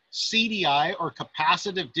CDI, or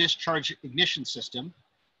capacitive discharge ignition system.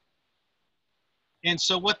 And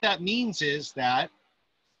so what that means is that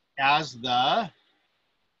as the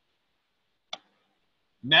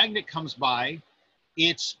magnet comes by,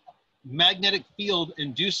 its magnetic field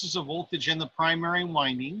induces a voltage in the primary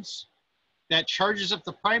windings that charges up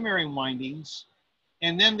the primary windings,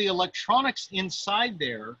 and then the electronics inside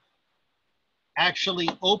there actually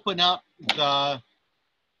open up the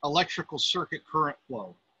electrical circuit current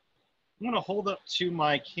flow. I'm going to hold up to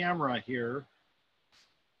my camera here.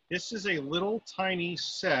 This is a little tiny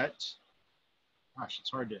set. Gosh, it's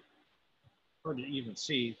hard to even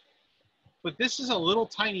see. But this is a little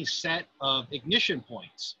tiny set of ignition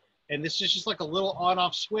points. And this is just like a little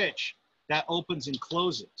on-off switch that opens and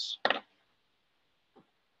closes.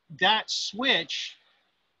 That switch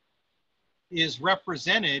is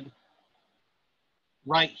represented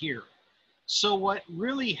right here. So what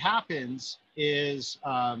really happens is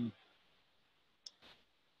the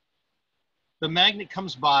magnet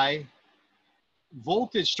comes by,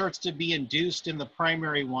 voltage starts to be induced in the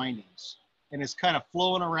primary windings, and it's kind of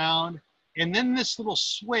flowing around. And then this little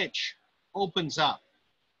switch opens up.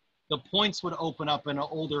 The points would open up in an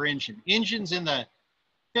older engine. Engines in the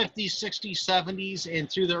 50s, 60s, 70s, and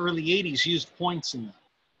through the early 80s used points in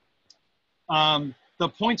them. The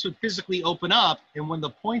points would physically open up, and when the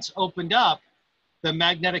points opened up, the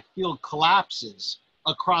magnetic field collapses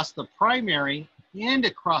across the primary and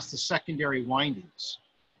across the secondary windings.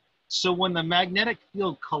 So when the magnetic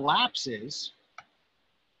field collapses,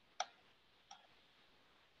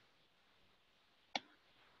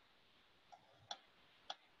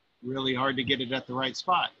 Really hard to get it at the right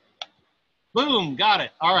spot. Boom, got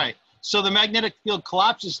it. All right. So the magnetic field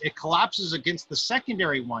collapses. It collapses against the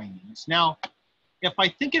secondary windings. Now, if I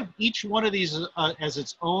think of each one of these as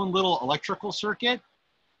its own little electrical circuit,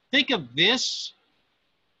 think of this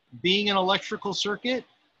being an electrical circuit.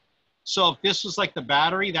 So if this was like the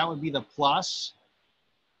battery, that would be the plus,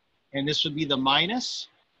 and this would be the minus,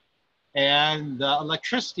 and the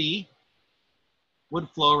electricity would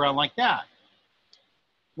flow around like that.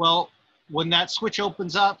 Well, when that switch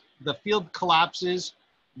opens up, the field collapses.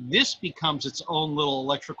 This becomes its own little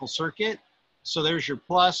electrical circuit. So there's your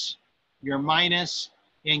plus, your minus,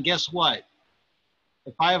 and guess what?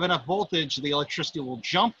 If I have enough voltage, the electricity will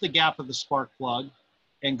jump the gap of the spark plug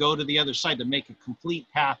and go to the other side to make a complete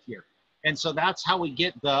path here. And so that's how we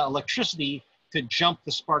get the electricity to jump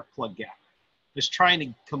the spark plug gap. Just trying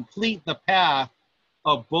to complete the path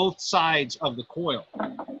of both sides of the coil.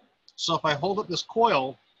 So if I hold up this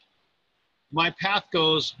coil, my path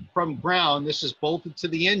goes from ground, this is bolted to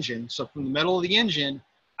the engine, so from the middle of the engine,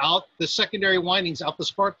 out the secondary windings, out the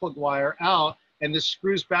spark plug wire, out, and this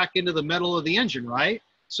screws back into the metal of the engine, right?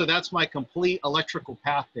 So that's my complete electrical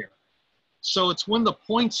path there. So it's when the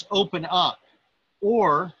points open up,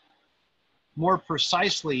 or more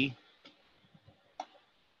precisely,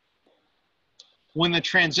 when the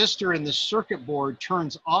transistor in the circuit board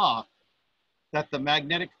turns off, that the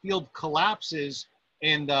magnetic field collapses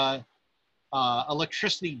and the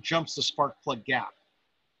electricity jumps the spark plug gap.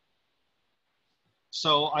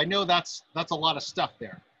 So I know that's a lot of stuff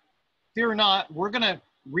there. Fear not, we're gonna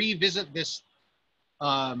revisit this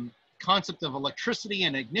concept of electricity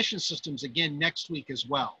and ignition systems again next week as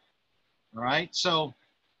well. All right, so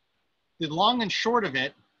the long and short of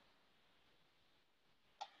it,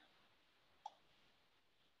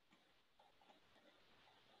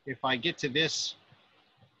 if I get to this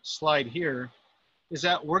slide here, is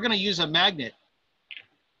that we're gonna use a magnet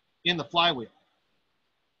in the flywheel.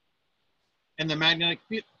 And the magnetic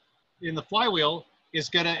field in the flywheel is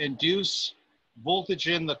gonna induce voltage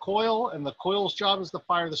in the coil, and the coil's job is to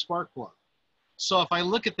fire the spark plug. So if I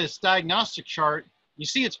look at this diagnostic chart, you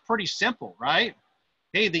see it's pretty simple, right?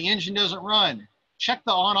 Hey, the engine doesn't run. Check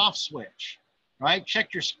the on-off switch, right?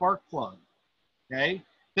 Check your spark plug, okay?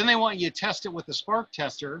 Then they want you to test it with the spark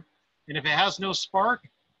tester. And if it has no spark,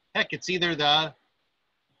 heck, it's either the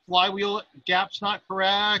flywheel gap's not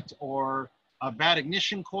correct or a bad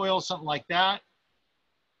ignition coil, something like that.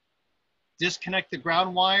 Disconnect the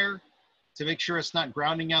ground wire to make sure it's not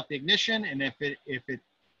grounding out the ignition. And if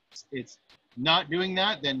it's not doing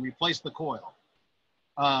that, then replace the coil.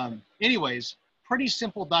 Anyways, pretty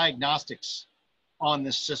simple diagnostics on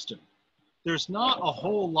this system. There's not a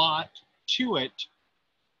whole lot to it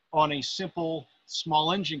on a simple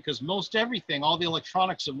small engine, because most everything, all the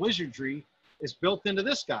electronics and wizardry is built into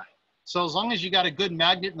this guy. So as long as you got a good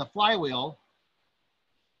magnet in the flywheel,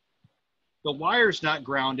 the wire's not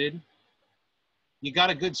grounded, you got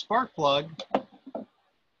a good spark plug.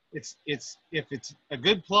 If it's a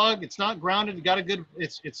good plug, it's not grounded, you got a good,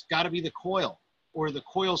 it's got to be the coil or the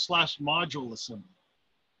coil / module assembly.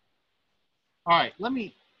 All right, let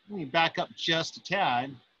me back up just a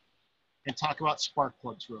tad and talk about spark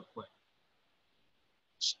plugs real quick.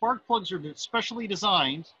 Spark plugs are specially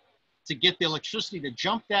designed to get the electricity to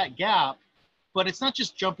jump that gap, but it's not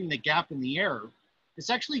just jumping the gap in the air,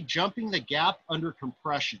 it's actually jumping the gap under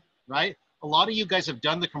compression, right? A lot of you guys have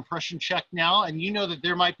done the compression check now, and you know that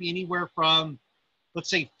there might be anywhere from, let's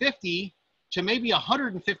say 50 to maybe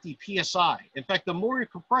 150 PSI. In fact, the more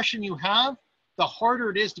compression you have, the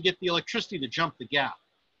harder it is to get the electricity to jump the gap.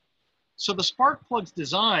 So the spark plug's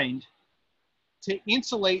designed to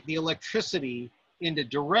insulate the electricity and to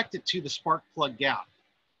direct it to the spark plug gap.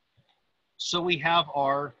 So we have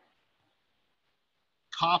our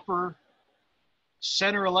copper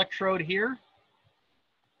center electrode here,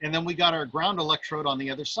 and then we got our ground electrode on the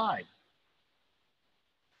other side.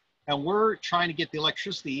 And we're trying to get the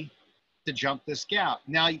electricity to jump this gap.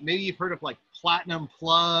 Now, maybe you've heard of like platinum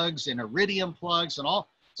plugs and iridium plugs and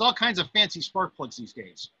it's all kinds of fancy spark plugs these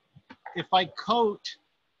days. If I coat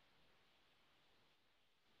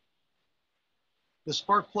the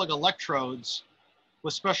spark plug electrodes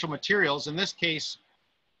with special materials, in this case,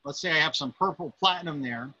 let's say I have some purple platinum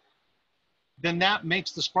there, then that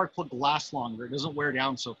makes the spark plug last longer. It doesn't wear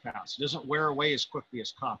down so fast. It doesn't wear away as quickly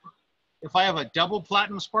as copper. If I have a double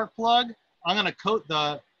platinum spark plug, I'm gonna coat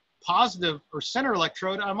the positive or center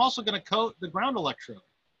electrode. I'm also gonna coat the ground electrode.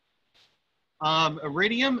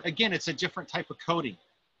 Iridium, again, it's a different type of coating.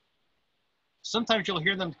 Sometimes you'll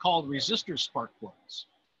hear them called resistor spark plugs.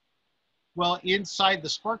 Well, inside the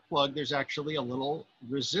spark plug, there's actually a little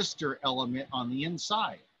resistor element on the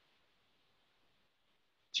inside.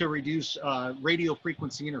 to reduce radio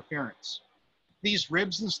frequency interference. These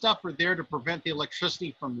ribs and stuff are there to prevent the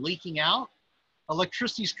electricity from leaking out.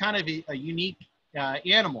 Electricity is kind of a unique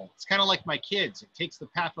animal. It's kind of like my kids. It takes the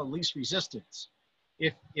path of least resistance.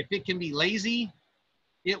 If it can be lazy,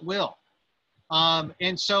 it will.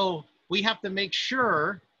 And so we have to make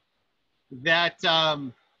sure that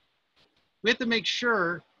the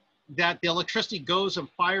electricity goes and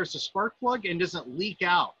fires the spark plug and doesn't leak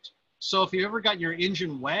out. So if you've ever gotten your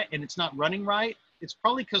engine wet and it's not running right, it's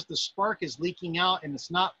probably because the spark is leaking out and it's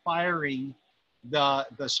not firing the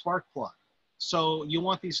spark plug. So you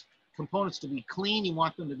want these components to be clean, you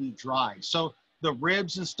want them to be dry. So the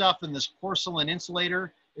ribs and stuff and this porcelain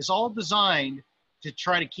insulator is all designed to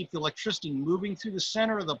try to keep the electricity moving through the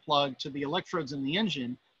center of the plug to the electrodes in the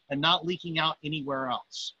engine and not leaking out anywhere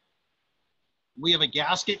else. We have a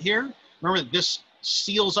gasket here. Remember, this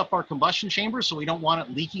seals up our combustion chamber, so we don't want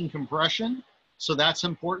it leaking compression. So that's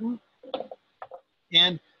important.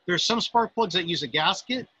 And there's some spark plugs that use a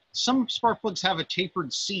gasket. Some spark plugs have a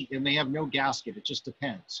tapered seat and they have no gasket. It just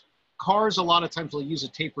depends. Cars, a lot of times, will use a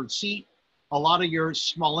tapered seat. A lot of your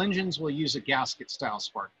small engines will use a gasket style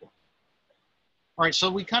spark plug. All right, so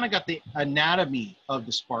we kind of got the anatomy of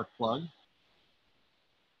the spark plug.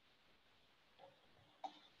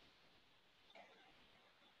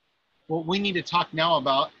 What we need to talk now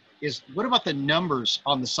about is, what about the numbers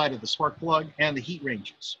on the side of the spark plug and the heat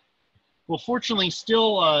ranges? Well, fortunately,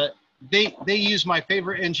 still, they use my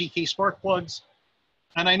favorite NGK spark plugs,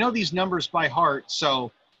 and I know these numbers by heart.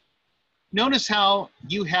 So notice how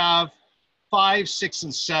you have 5, 6,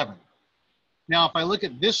 and 7. Now, if I look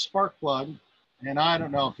at this spark plug, and I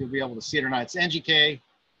don't know if you'll be able to see it or not, it's NGK,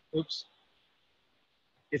 oops.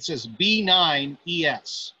 It says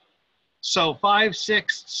B9ES. So 5,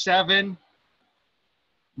 6, 7,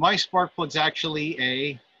 my spark plug's actually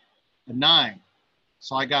a 9.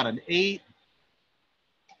 So I got an 8,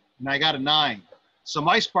 and I got a 9. So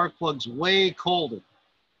my spark plug's way colder.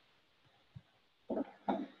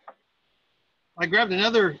 I grabbed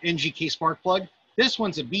another NGK spark plug. This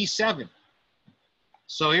one's a B7.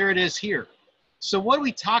 So here it is here. So what are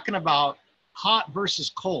we talking about, hot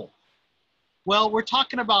versus cold? Well, we're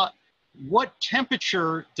talking about what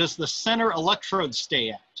temperature does the center electrode stay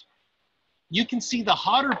at. You can see the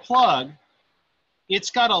hotter plug, it's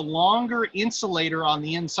got a longer insulator on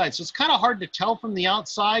the inside. So it's kind of hard to tell from the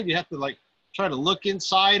outside. You have to like try to look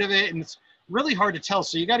inside of it, and it's really hard to tell.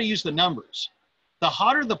 So you got to use the numbers. The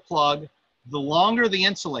hotter the plug, the longer the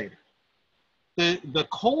insulator. The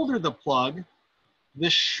colder the plug, the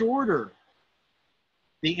shorter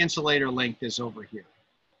the insulator length is over here.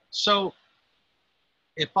 So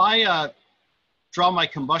if I draw my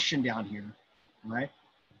combustion down here, right?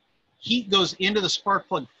 Heat goes into the spark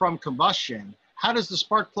plug from combustion. How does the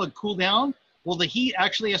spark plug cool down? Well, the heat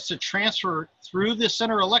actually has to transfer through the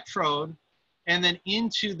center electrode and then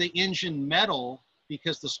into the engine metal,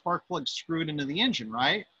 because the spark plug's screwed into the engine,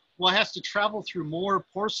 right? Well, it has to travel through more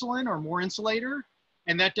porcelain or more insulator,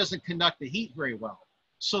 and that doesn't conduct the heat very well.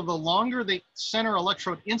 So the longer the center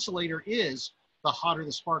electrode insulator is, the hotter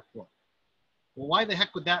the spark plug. Well, why the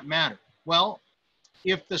heck would that matter? Well,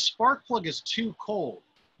 if the spark plug is too cold,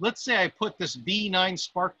 let's say I put this B9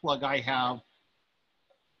 spark plug I have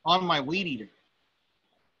on my weed eater,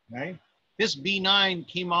 okay? This B9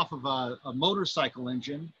 came off of a motorcycle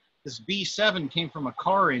engine. This B7 came from a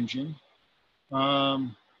car engine.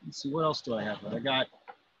 Let's see, what else do I have? I got,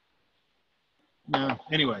 no,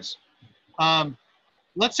 anyways.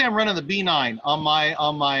 Let's say I'm running the B9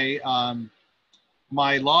 on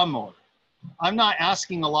my lawnmower. I'm not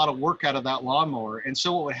asking a lot of work out of that lawnmower. And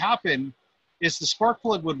so what would happen is the spark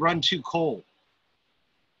plug would run too cold.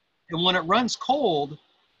 And when it runs cold,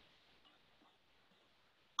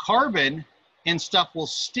 carbon and stuff will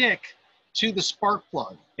stick to the spark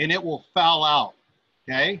plug and it will foul out,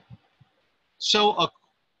 okay? So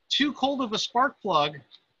too cold of a spark plug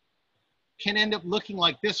can end up looking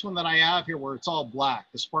like this one that I have here, where it's all black.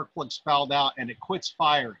 The spark plug's fouled out and it quits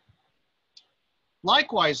firing.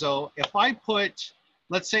 Likewise though, if I put,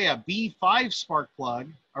 let's say, a B5 spark plug,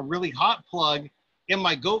 a really hot plug, in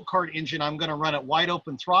my goat kart engine, I'm gonna run at wide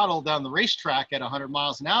open throttle down the racetrack at 100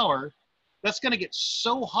 miles an hour, that's gonna get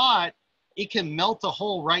so hot, it can melt a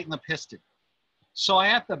hole right in the piston. So I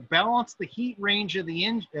have to balance the heat range of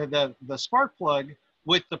the spark plug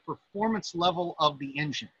with the performance level of the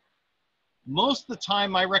engine. Most of the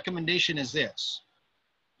time, my recommendation is this: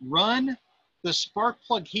 run the spark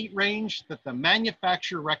plug heat range that the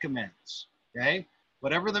manufacturer recommends, okay?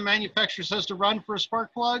 Whatever the manufacturer says to run for a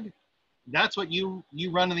spark plug, that's what you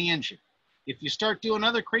run in the engine. If you start doing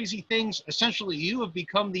other crazy things, essentially you have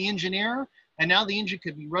become the engineer And now the engine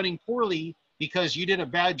could be running poorly because you did a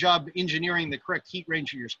bad job engineering the correct heat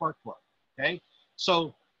range of your spark plug, okay?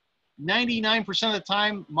 So 99% of the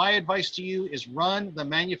time, my advice to you is run the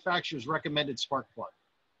manufacturer's recommended spark plug,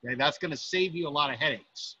 okay? That's gonna save you a lot of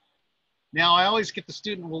headaches. Now, I always get the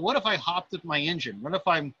student, well, what if I hopped with my engine? What if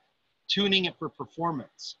I'm tuning it for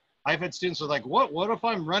performance? I've had students who are like, what if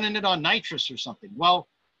I'm running it on nitrous or something? Well,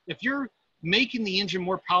 if you're making the engine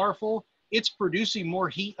more powerful, it's producing more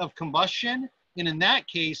heat of combustion. And in that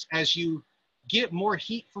case, as you get more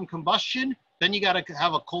heat from combustion, then you got to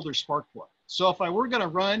have a colder spark plug. So if I were going to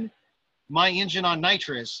run my engine on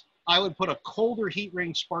nitrous, I would put a colder heat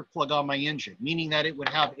range spark plug on my engine, meaning that it would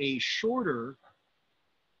have a shorter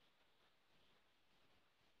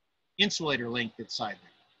insulator length inside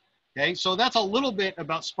there. Okay, so that's a little bit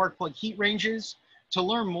about spark plug heat ranges. To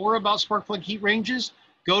learn more about spark plug heat ranges,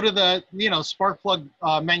 go to the spark plug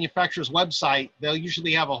manufacturer's website. They'll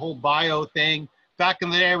usually have a whole bio thing. Back in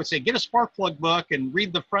the day, I would say get a spark plug book and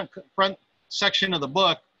read the front section of the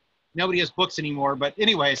book. Nobody has books anymore, but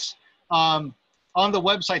anyways, on the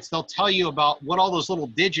websites they'll tell you about what all those little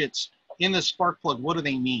digits in the spark plug, what do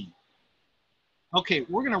they mean? Okay,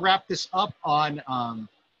 we're going to wrap this up on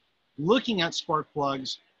looking at spark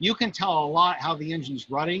plugs. You can tell a lot how the engine's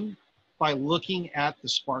running by looking at the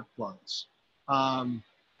spark plugs.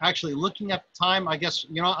 Actually, looking at the time, I guess,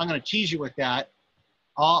 I'm going to tease you with that.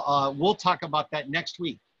 We'll talk about that next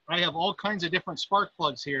week. I have all kinds of different spark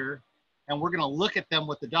plugs here, and we're going to look at them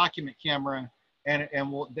with the document camera, and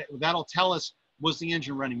that'll tell us, was the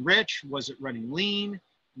engine running rich? Was it running lean?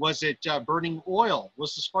 Was it burning oil?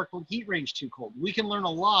 Was the spark plug heat range too cold? We can learn a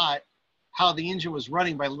lot how the engine was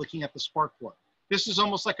running by looking at the spark plug. This is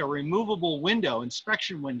almost like a removable window,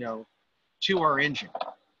 inspection window to our engine.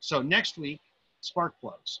 So next week, spark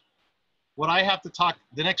plugs. What I have to talk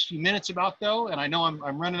the next few minutes about though, and I know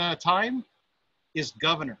I'm running out of time, is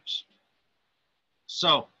governors.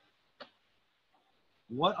 So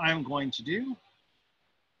what I'm going to do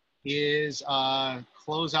is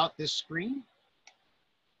close out this screen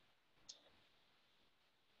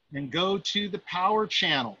and go to the power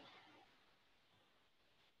channel.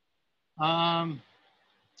 I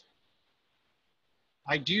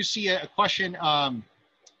do see a question.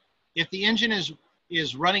 If the engine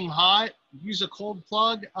is running hot, use a cold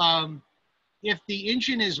plug. If the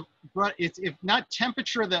engine is, if not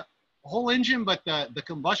temperature, the whole engine, but the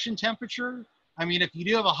combustion temperature, I mean, if you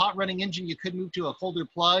do have a hot running engine, you could move to a colder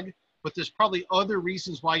plug, but there's probably other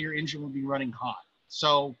reasons why your engine would be running hot.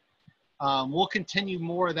 So we'll continue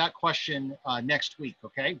more of that question next week,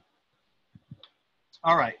 okay?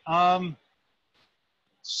 All right.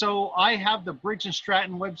 So I have the Briggs &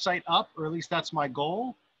 Stratton website up, or at least that's my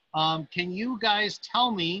goal. Can you guys tell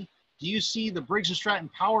me, do you see the Briggs & Stratton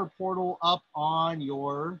Power Portal up on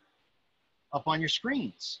your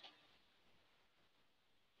screens?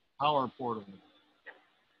 Power Portal.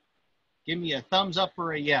 Give me a thumbs up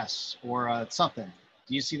or a yes or something.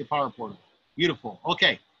 Do you see the Power Portal? Beautiful.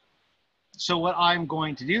 Okay. So what I'm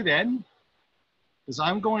going to do then is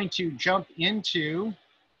I'm going to jump into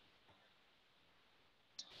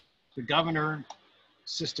the governor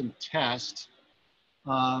system test.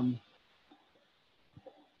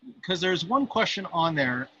 Because there's one question on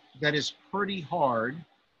there that is pretty hard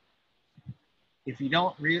if you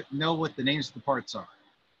don't know what the names of the parts are.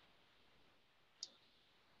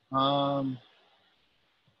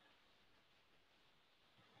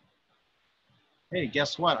 Hey,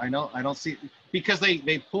 guess what? I don't see, because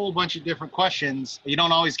they pull a bunch of different questions. You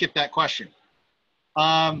don't always get that question.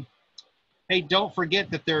 Hey, don't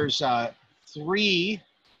forget that there's 3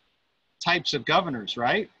 types of governors,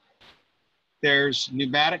 right? There's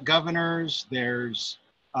pneumatic governors, there's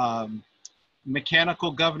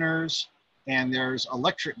mechanical governors, and there's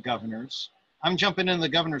electric governors. I'm jumping into the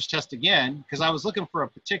governor's test again because I was looking for a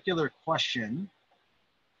particular question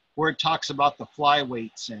where it talks about the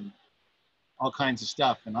flyweights and all kinds of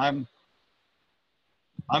stuff, and I'm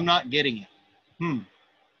not getting it.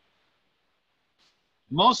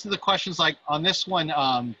 Most of the questions, like on this one,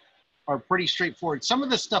 are pretty straightforward. Some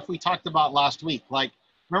of the stuff we talked about last week, like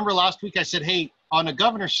remember last week I said, hey, on a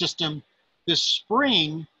governor system, this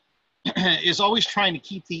spring is always trying to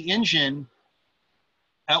keep the engine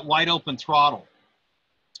at wide open throttle.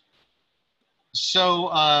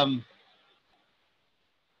 So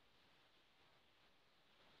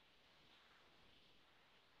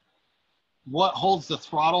what holds the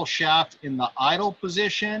throttle shaft in the idle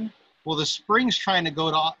position? Well, the spring's trying to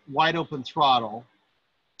go to wide open throttle,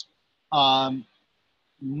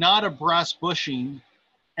 not a brass bushing,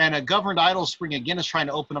 and a governed idle spring again is trying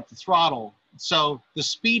to open up the throttle. So the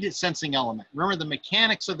speed sensing element, remember the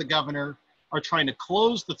mechanics of the governor are trying to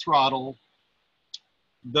close the throttle,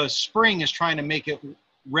 the spring is trying to make it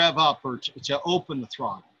rev up or to open the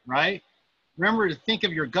throttle, right? Remember to think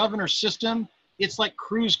of your governor system, it's like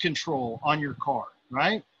cruise control on your car,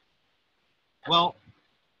 right? Well,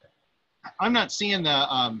 I'm not seeing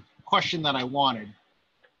the question that I wanted,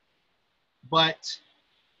 but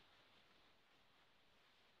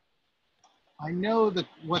I know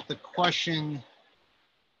what the question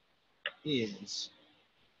is.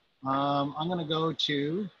 I'm going to go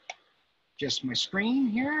to just my screen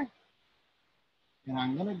here, and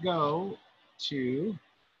I'm going to go to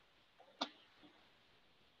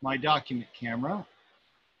my document camera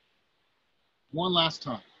one last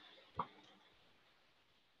time.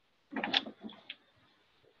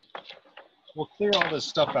 We'll clear all this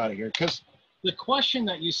stuff out of here, because the question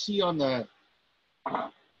that you see on the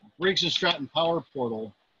Briggs & Stratton Power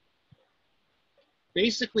Portal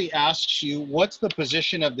basically asks you, what's the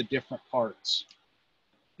position of the different parts?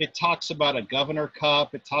 It talks about a governor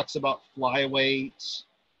cup. It talks about flyweights.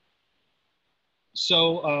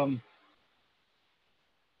 So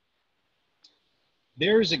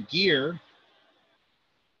there's a gear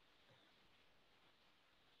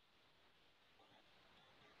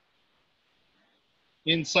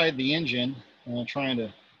inside the engine. I'm trying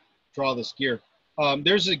to draw this gear.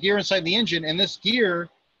 There's a gear inside the engine, and this gear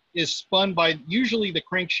is spun by usually the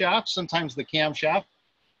crankshaft, sometimes the camshaft,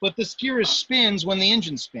 but this gear spins when the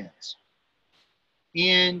engine spins.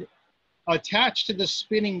 And attached to the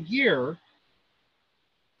spinning gear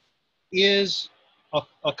is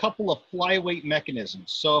a couple of flyweight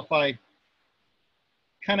mechanisms. So if I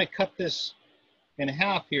kind of cut this in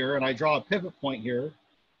half here and I draw a pivot point here,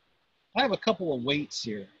 I have a couple of weights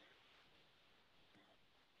here.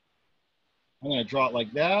 I'm going to draw it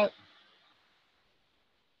like that.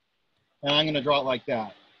 And I'm going to draw it like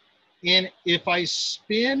that. And if I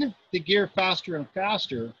spin the gear faster and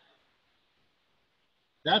faster,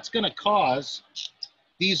 that's going to cause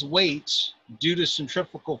these weights, due to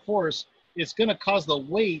centrifugal force, it's going to cause the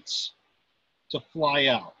weights to fly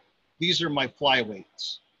out. These are my fly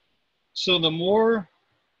weights. So the more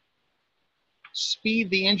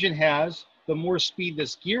speed the engine has, the more speed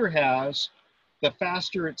this gear has, the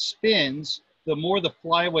faster it spins, the more the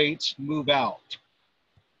flyweights move out.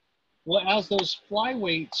 Well, as those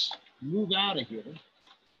flyweights move out of here,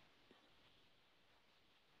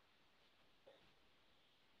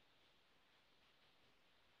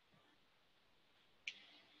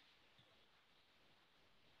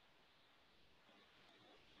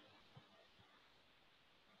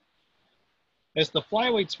 as the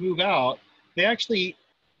flyweights move out, they actually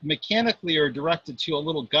mechanically are directed to a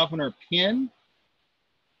little governor pin,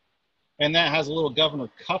 and that has a little governor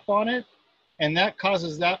cup on it, and that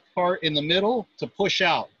causes that part in the middle to push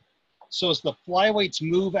out. So as the flyweights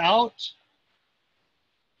move out,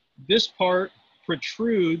 this part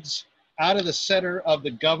protrudes out of the center of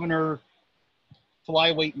the governor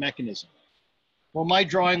flyweight mechanism. Well, my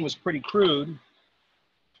drawing was pretty crude.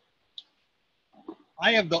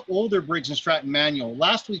 I have the older Briggs & Stratton manual.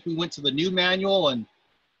 Last week we went to the new manual, and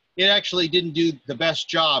it actually didn't do the best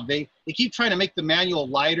job. They keep trying to make the manual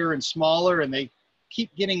lighter and smaller, and they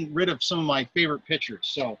keep getting rid of some of my favorite pictures.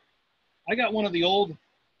 So I got one of the old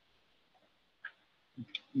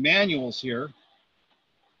manuals here.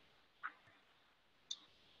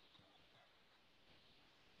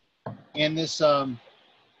 And this old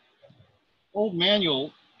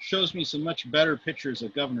manual shows me some much better pictures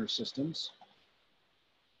of governor systems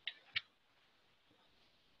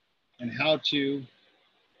and how to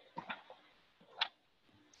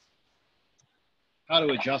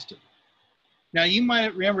adjust it. Now you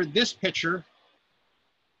might remember this picture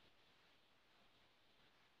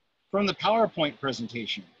from the PowerPoint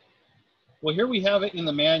presentation. Well, here we have it in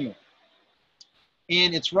the manual,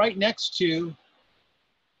 and it's right next to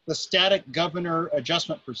the static governor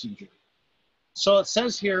adjustment procedure. So it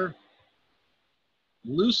says here,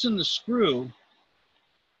 loosen the screw.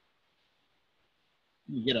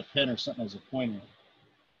 Let me get a pen or something as a pointer.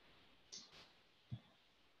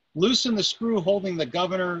 Loosen the screw holding the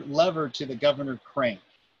governor lever to the governor crank.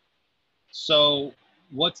 So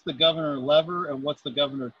what's the governor lever and what's the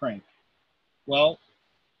governor crank? Well,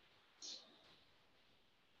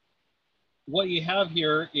 what you have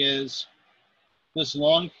here is this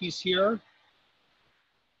long piece here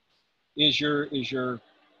is your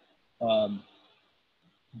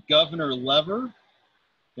governor lever,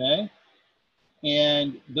 okay?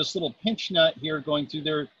 And this little pinch nut here going through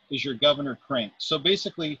there is your governor crank. So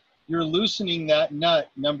basically, you're loosening that nut,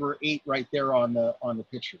 number 8, right there on the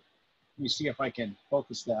picture. Let me see if I can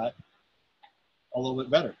focus that a little bit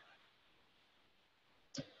better.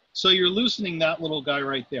 So you're loosening that little guy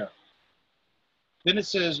right there. Then it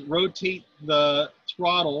says rotate the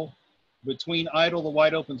throttle between idle to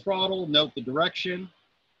wide open throttle, note the direction.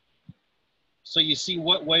 So you see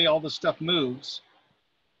what way all the stuff moves.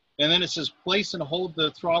 And then it says place and hold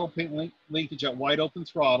the throttle pin linkage at wide open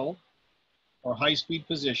throttle or high speed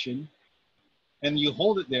position. And you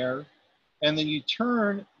hold it there. And then you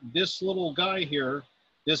turn this little guy here,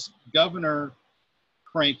 this governor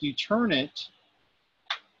crank, you turn it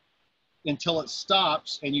until it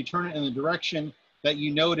stops, and you turn it in the direction that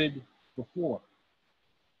you noted before.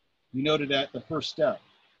 You noted at the first step.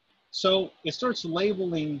 So it starts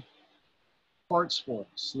labeling parts for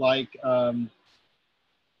us, like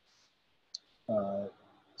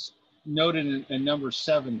noted in number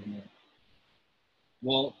 7 here.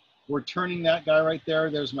 Well, we're turning that guy right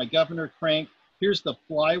there. There's my governor crank. Here's the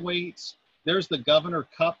flyweights. There's the governor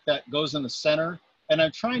cup that goes in the center. And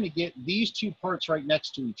I'm trying to get these two parts right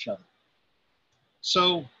next to each other.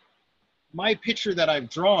 So my picture that I've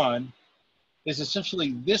drawn is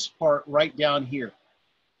essentially this part right down here.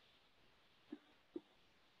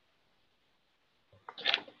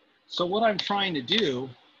 So what I'm trying to do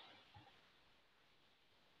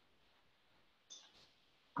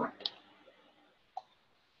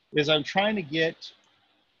is I'm trying to get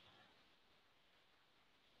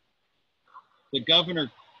the governor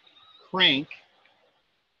crank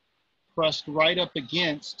pressed right up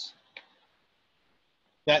against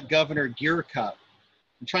that governor gear cup.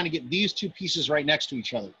 I'm trying to get these two pieces right next to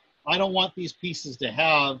each other. I don't want these pieces to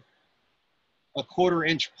have a 1/4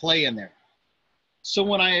 inch play in there. So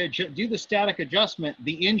when I do the static adjustment,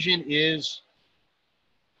 the engine is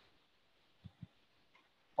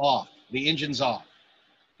off. The engine's off.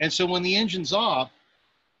 And so when the engine's off,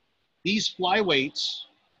 these flyweights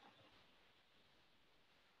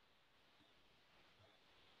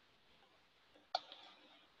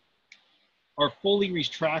are fully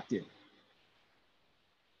retracted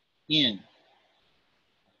in.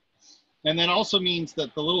 And that also means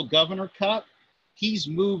that the little governor cup, he's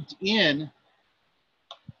moved in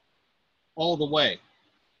all the way.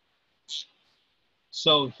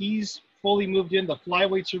 So he's fully moved in, the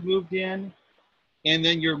flyweights are moved in, and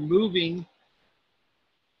then you're moving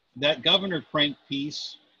that governor crank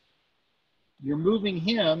piece, you're moving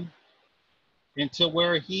him into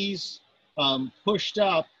where he's pushed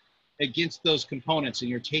up against those components, and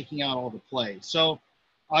you're taking out all the play. So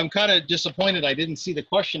I'm kind of disappointed I didn't see the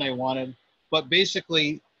question I wanted, but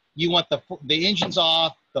basically you want the engine's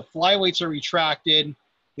off, the flyweights are retracted,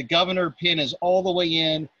 the governor pin is all the way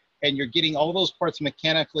in, and you're getting all those parts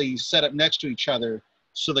mechanically set up next to each other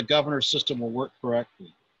so the governor system will work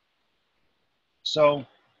correctly. So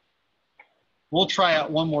we'll try out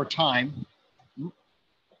one more time. I'm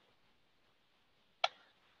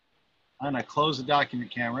gonna close the document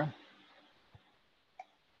camera.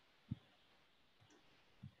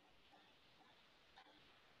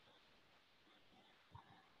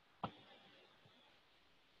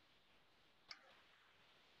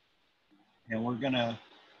 And we're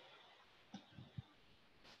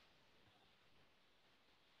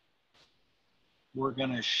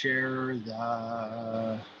gonna share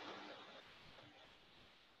the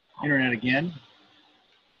internet again.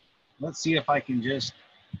 Let's see if I can just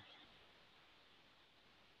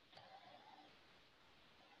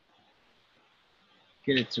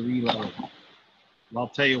get it to reload. I'll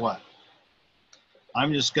tell you what,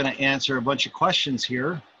 I'm just gonna answer a bunch of questions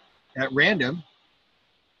here at random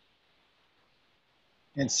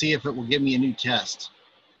and see if it will give me a new test.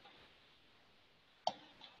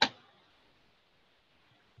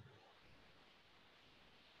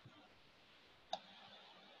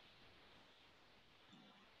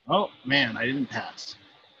 Oh man, I didn't pass.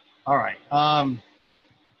 All right,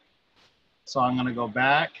 so I'm gonna go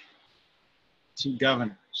back to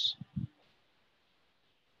governors.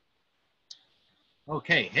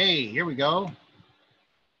 Okay, hey, here we go.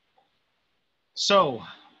 So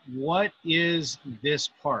what is this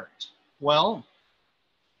part? Well,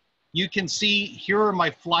 you can see here are my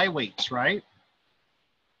flyweights, right?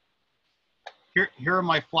 Here are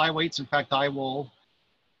my flyweights. In fact, I will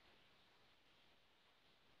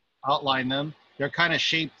outline them. They're kind of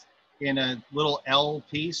shaped in a little L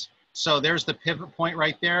piece. So there's the pivot point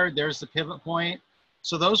right there. There's the pivot point.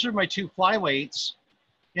 So those are my two flyweights.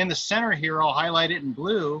 In the center here, I'll highlight it in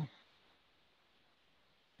blue.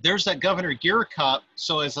 There's that governor gear cup.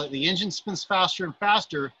 So as the engine spins faster and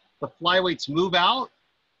faster, the flyweights move out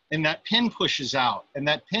and that pin pushes out, and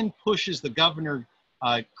that pin pushes the governor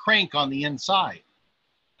crank on the inside.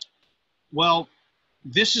 Well,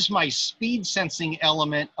 this is my speed sensing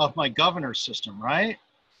element of my governor system, right?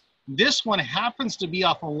 This one happens to be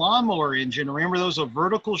off a lawnmower engine. Remember those are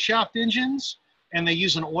vertical shaft engines? And they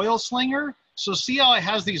use an oil slinger. So see how it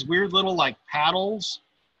has these weird little like paddles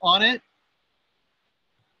on it?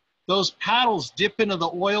 Those paddles dip into the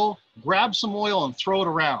oil, grab some oil and throw it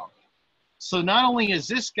around. So not only is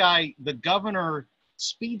this guy the governor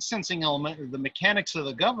speed sensing element, or the mechanics of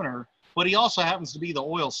the governor, but he also happens to be the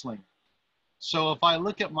oil slinger. So if I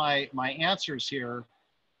look at my answers here,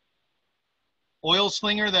 oil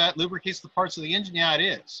slinger that lubricates the parts of the engine, yeah, it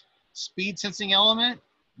is. Speed sensing element,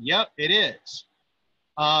 yep, it is.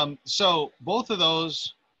 So both of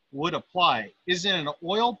those would apply. Is it an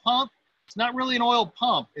oil pump? It's not really an oil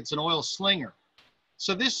pump, it's an oil slinger.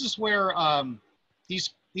 So this is where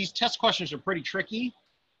these test questions are pretty tricky.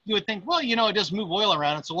 You would think, well, you know, it does move oil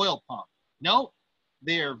around, it's an oil pump. No,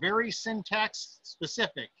 they are very syntax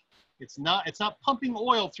specific. It's not pumping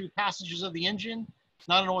oil through passages of the engine. It's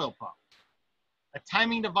not an oil pump. A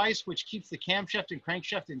timing device which keeps the camshaft and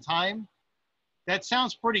crankshaft in time. That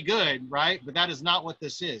sounds pretty good, right? But that is not what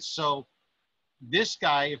this is. So this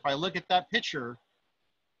guy, if I look at that picture,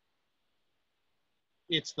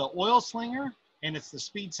 it's the oil slinger and it's the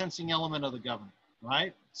speed sensing element of the governor,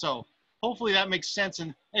 right? So hopefully that makes sense.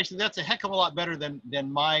 And actually that's a heck of a lot better than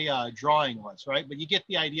my drawing was, right? But you get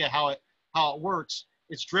the idea how it works.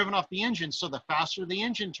 It's driven off the engine. So the faster the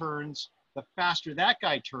engine turns, the faster that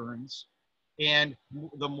guy turns, and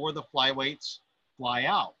the more the flyweights fly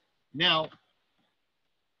out. Now,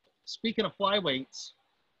 speaking of flyweights,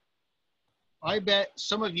 I bet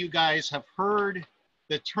some of you guys have heard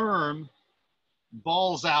the term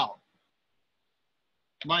balls out.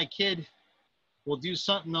 My kid will do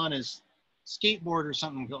something on his skateboard or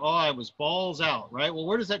something, go, oh, I was balls out, right? Well,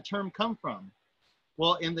 where does that term come from?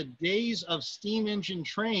 Well, in the days of steam engine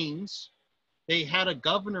trains, they had a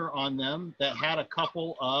governor on them that had a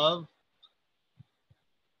couple of,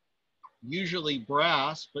 usually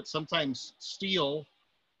brass, but sometimes steel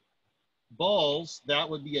balls that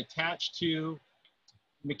would be attached to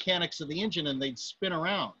mechanics of the engine, and they'd spin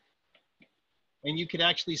around. And you could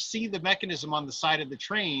actually see the mechanism on the side of the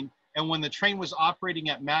train. And when the train was operating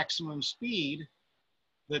at maximum speed,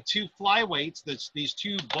 the two flyweights, these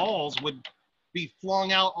two balls would be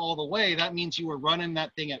flung out all the way. That means you were running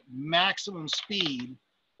that thing at maximum speed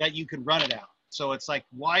that you could run it out. So it's like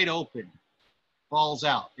wide open, balls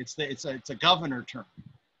out. It's a governor term.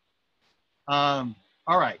 All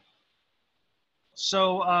right.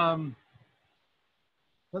 So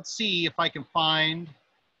let's see if I can find,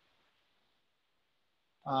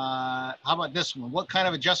 how about this one? What kind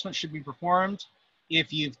of adjustment should be performed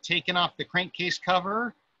if you've taken off the crankcase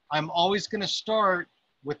cover? I'm always going to start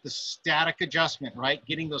with the static adjustment, right?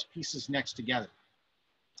 Getting those pieces next together.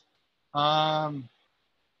 I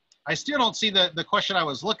still don't see the question I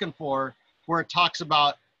was looking for, where it talks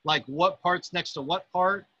about like what part's next to what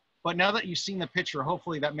part. But now that you've seen the picture,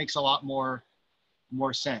 hopefully that makes a lot more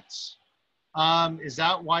sense. Is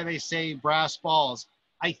that why they say brass balls?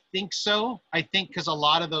 I think so. I think because a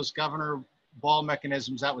lot of those governor ball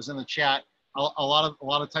mechanisms that was in the chat, a lot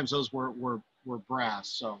of times those were brass.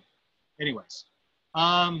 So anyways,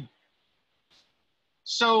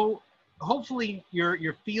 so hopefully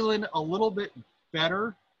you're feeling a little bit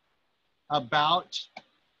better about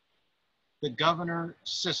the governor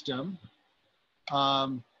system.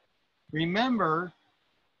 Remember,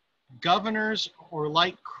 governors are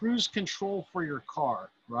like cruise control for your car,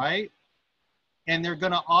 right? And they're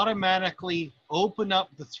going to automatically open up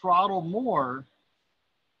the throttle more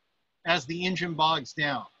as the engine bogs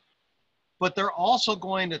down. But they're also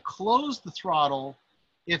going to close the throttle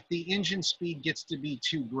if the engine speed gets to be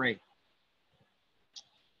too great.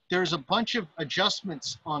 There's a bunch of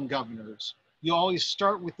adjustments on governors. You always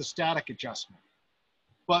start with the static adjustment.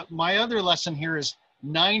 But my other lesson here is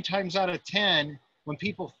 9 times out of 10, when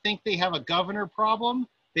people think they have a governor problem,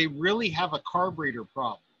 they really have a carburetor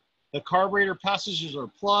problem. The carburetor passages are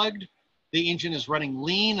plugged, the engine is running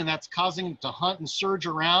lean, and that's causing it to hunt and surge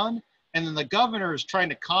around. And then the governor is trying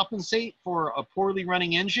to compensate for a poorly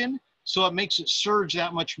running engine, so it makes it surge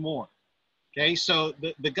that much more. Okay, so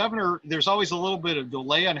the governor, there's always a little bit of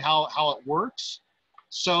delay on how it works.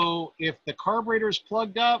 So if the carburetor is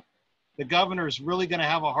plugged up, the governor is really going to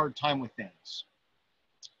have a hard time with things.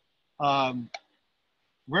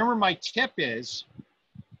 Remember, my tip is,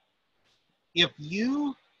 if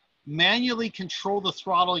you manually control the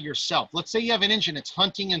throttle yourself, let's say you have an engine, it's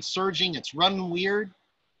hunting and surging, it's running weird,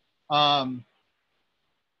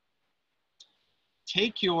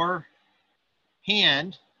 take your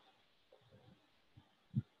hand,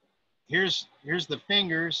 here's the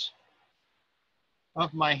fingers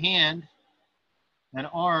of my hand and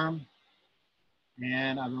arm,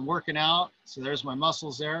 And I've been working out. So there's my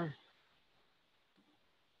muscles there.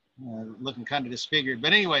 Looking kind of disfigured.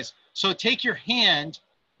 But anyways, so take your hand,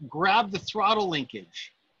 grab the throttle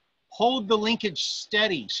linkage, hold the linkage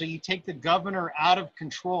steady. So you take the governor out of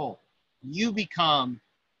control. You become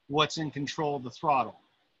what's in control of the throttle.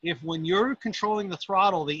 If when you're controlling the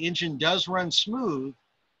throttle, the engine does run smooth,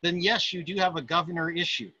 then yes, you do have a governor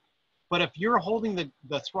issue. But if you're holding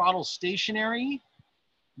the throttle stationary,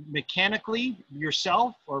 mechanically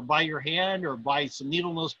yourself or by your hand or by some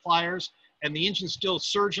needle nose pliers, and the engine's still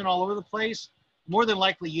surging all over the place, more than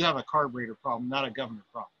likely you have a carburetor problem, not a governor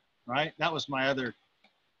problem, right? That was my other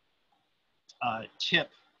tip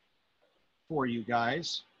for you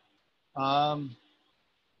guys. And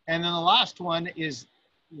then the last one is,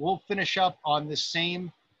 we'll finish up on the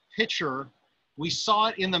same picture. We saw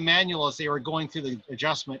it in the manual as they were going through the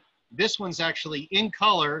adjustment. This one's actually in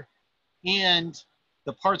color and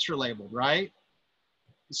the parts are labeled, right?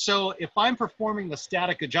 So if I'm performing the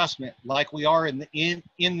static adjustment like we are in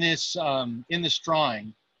this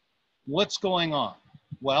drawing, what's going on?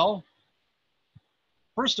 Well,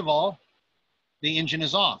 first of all, the engine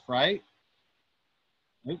is off, right?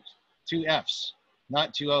 Oops, 2 F's,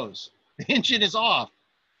 not 2 O's. The engine is off.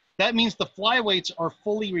 That means the flyweights are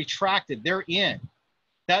fully retracted. They're in.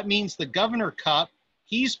 That means the governor cup,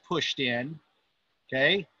 he's pushed in,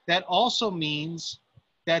 okay? That also means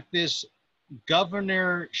that this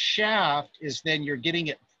governor shaft is then, you're getting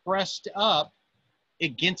it pressed up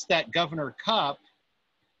against that governor cup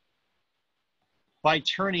by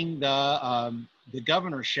turning the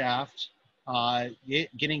governor shaft,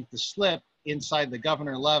 getting the slip inside the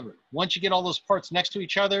governor lever. Once you get all those parts next to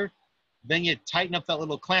each other, then you tighten up that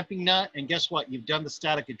little clamping nut, and guess what? You've done the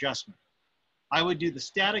static adjustment. I would do the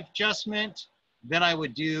static adjustment, then I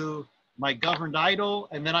would do my governed idle,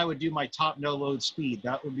 and then I would do my top no load speed.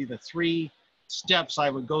 That would be the 3 steps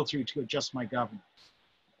I would go through to adjust my governor.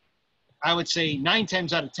 I would say 9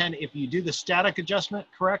 times out of 10, if you do the static adjustment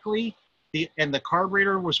correctly, and the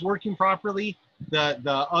carburetor was working properly, the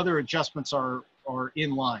other adjustments are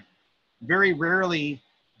in line. Very rarely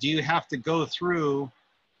do you have to go through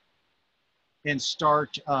and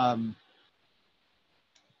start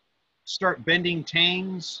bending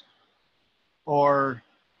tangs or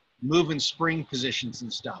moving spring positions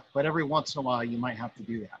and stuff. But every once in a while, you might have to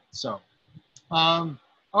do that. So, all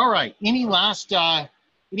right. Any last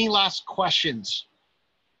questions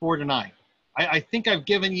for tonight? I think I've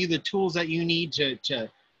given you the tools that you need to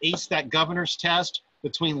ace that governor's test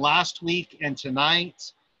between last week and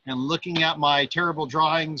tonight, and looking at my terrible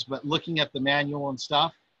drawings, but looking at the manual and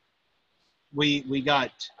stuff. We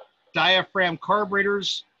got diaphragm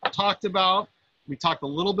carburetors talked about. We talked a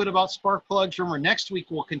little bit about spark plugs. Remember, next week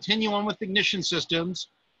we'll continue on with ignition systems.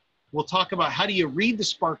 We'll talk about how do you read the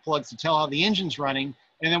spark plugs to tell how the engine's running.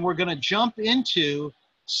 And then we're going to jump into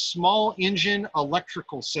small engine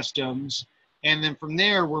electrical systems. And then from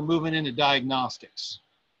there, we're moving into diagnostics.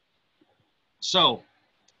 So,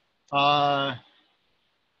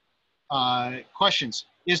 questions.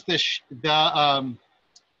 Is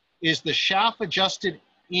the shaft adjusted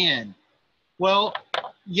in? Well,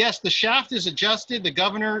 yes, the shaft is adjusted. The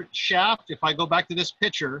governor shaft, if I go back to this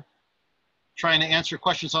picture, trying to answer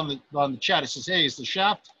questions on the chat, it says, hey, is the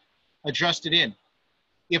shaft adjusted in?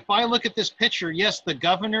 If I look at this picture, yes, the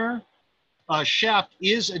governor shaft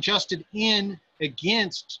is adjusted in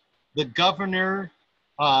against the governor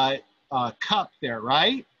cup there,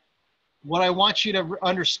 right? What I want you to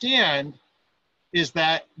understand is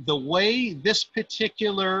that the way this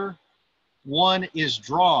particular one is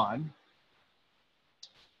drawn,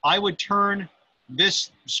 I would turn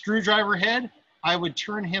this screwdriver head, I would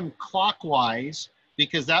turn him clockwise,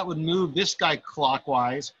 because that would move this guy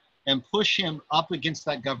clockwise and push him up against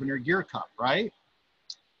that governor gear cup, right?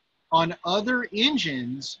 On other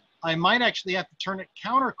engines, I might actually have to turn it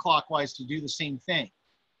counterclockwise to do the same thing.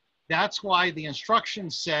 That's why the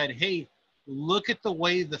instructions said, hey, look at the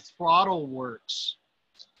way the throttle works.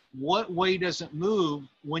 What way does it move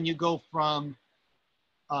when you go from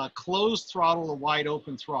closed throttle to wide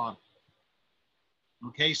open throttle?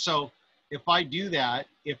 Okay, so if I do that,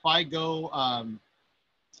 if I go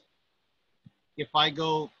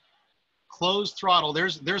closed throttle,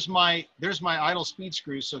 there's my idle speed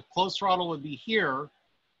screw. So closed throttle would be here,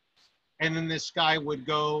 and then this guy would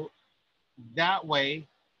go that way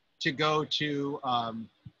to go to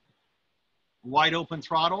wide open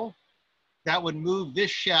throttle. That would move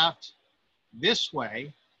this shaft this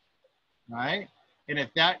way, right? And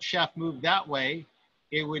if that shaft moved that way,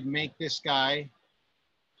 it would make this guy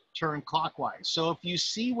turn clockwise. So if you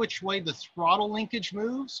see which way the throttle linkage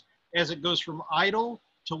moves as it goes from idle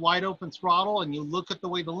to wide open throttle and you look at the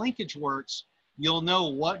way the linkage works, you'll know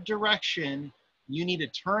what direction you need to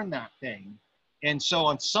turn that thing. And so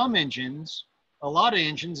on some engines, a lot of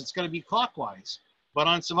engines, it's going to be clockwise. But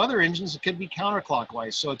on some other engines, it could be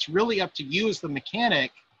counterclockwise. So it's really up to you as the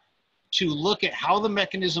mechanic to look at how the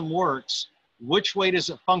mechanism works, which way does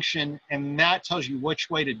it function, and that tells you which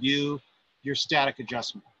way to do your static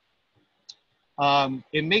adjustment.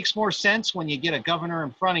 It makes more sense when you get a governor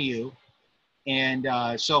in front of you. And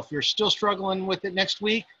so if you're still struggling with it next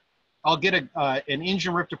week, I'll get an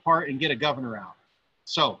engine ripped apart and get a governor out.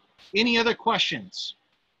 So any other questions?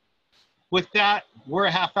 With that, we're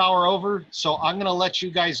a half hour over, so I'm gonna let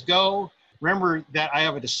you guys go. Remember that I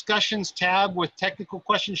have a discussions tab with technical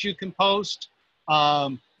questions you can post.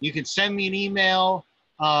 You can send me an email,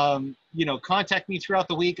 you know, contact me throughout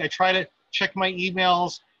the week. I try to check my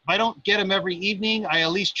emails. If I don't get them every evening, I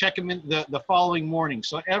at least check them in the following morning.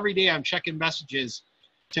 So every day I'm checking messages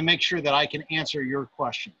to make sure that I can answer your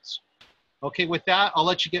questions. Okay, with that, I'll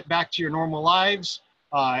let you get back to your normal lives.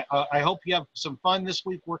 I hope you have some fun this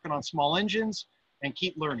week working on small engines and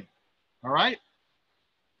keep learning. All right?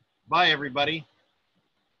 Bye, everybody.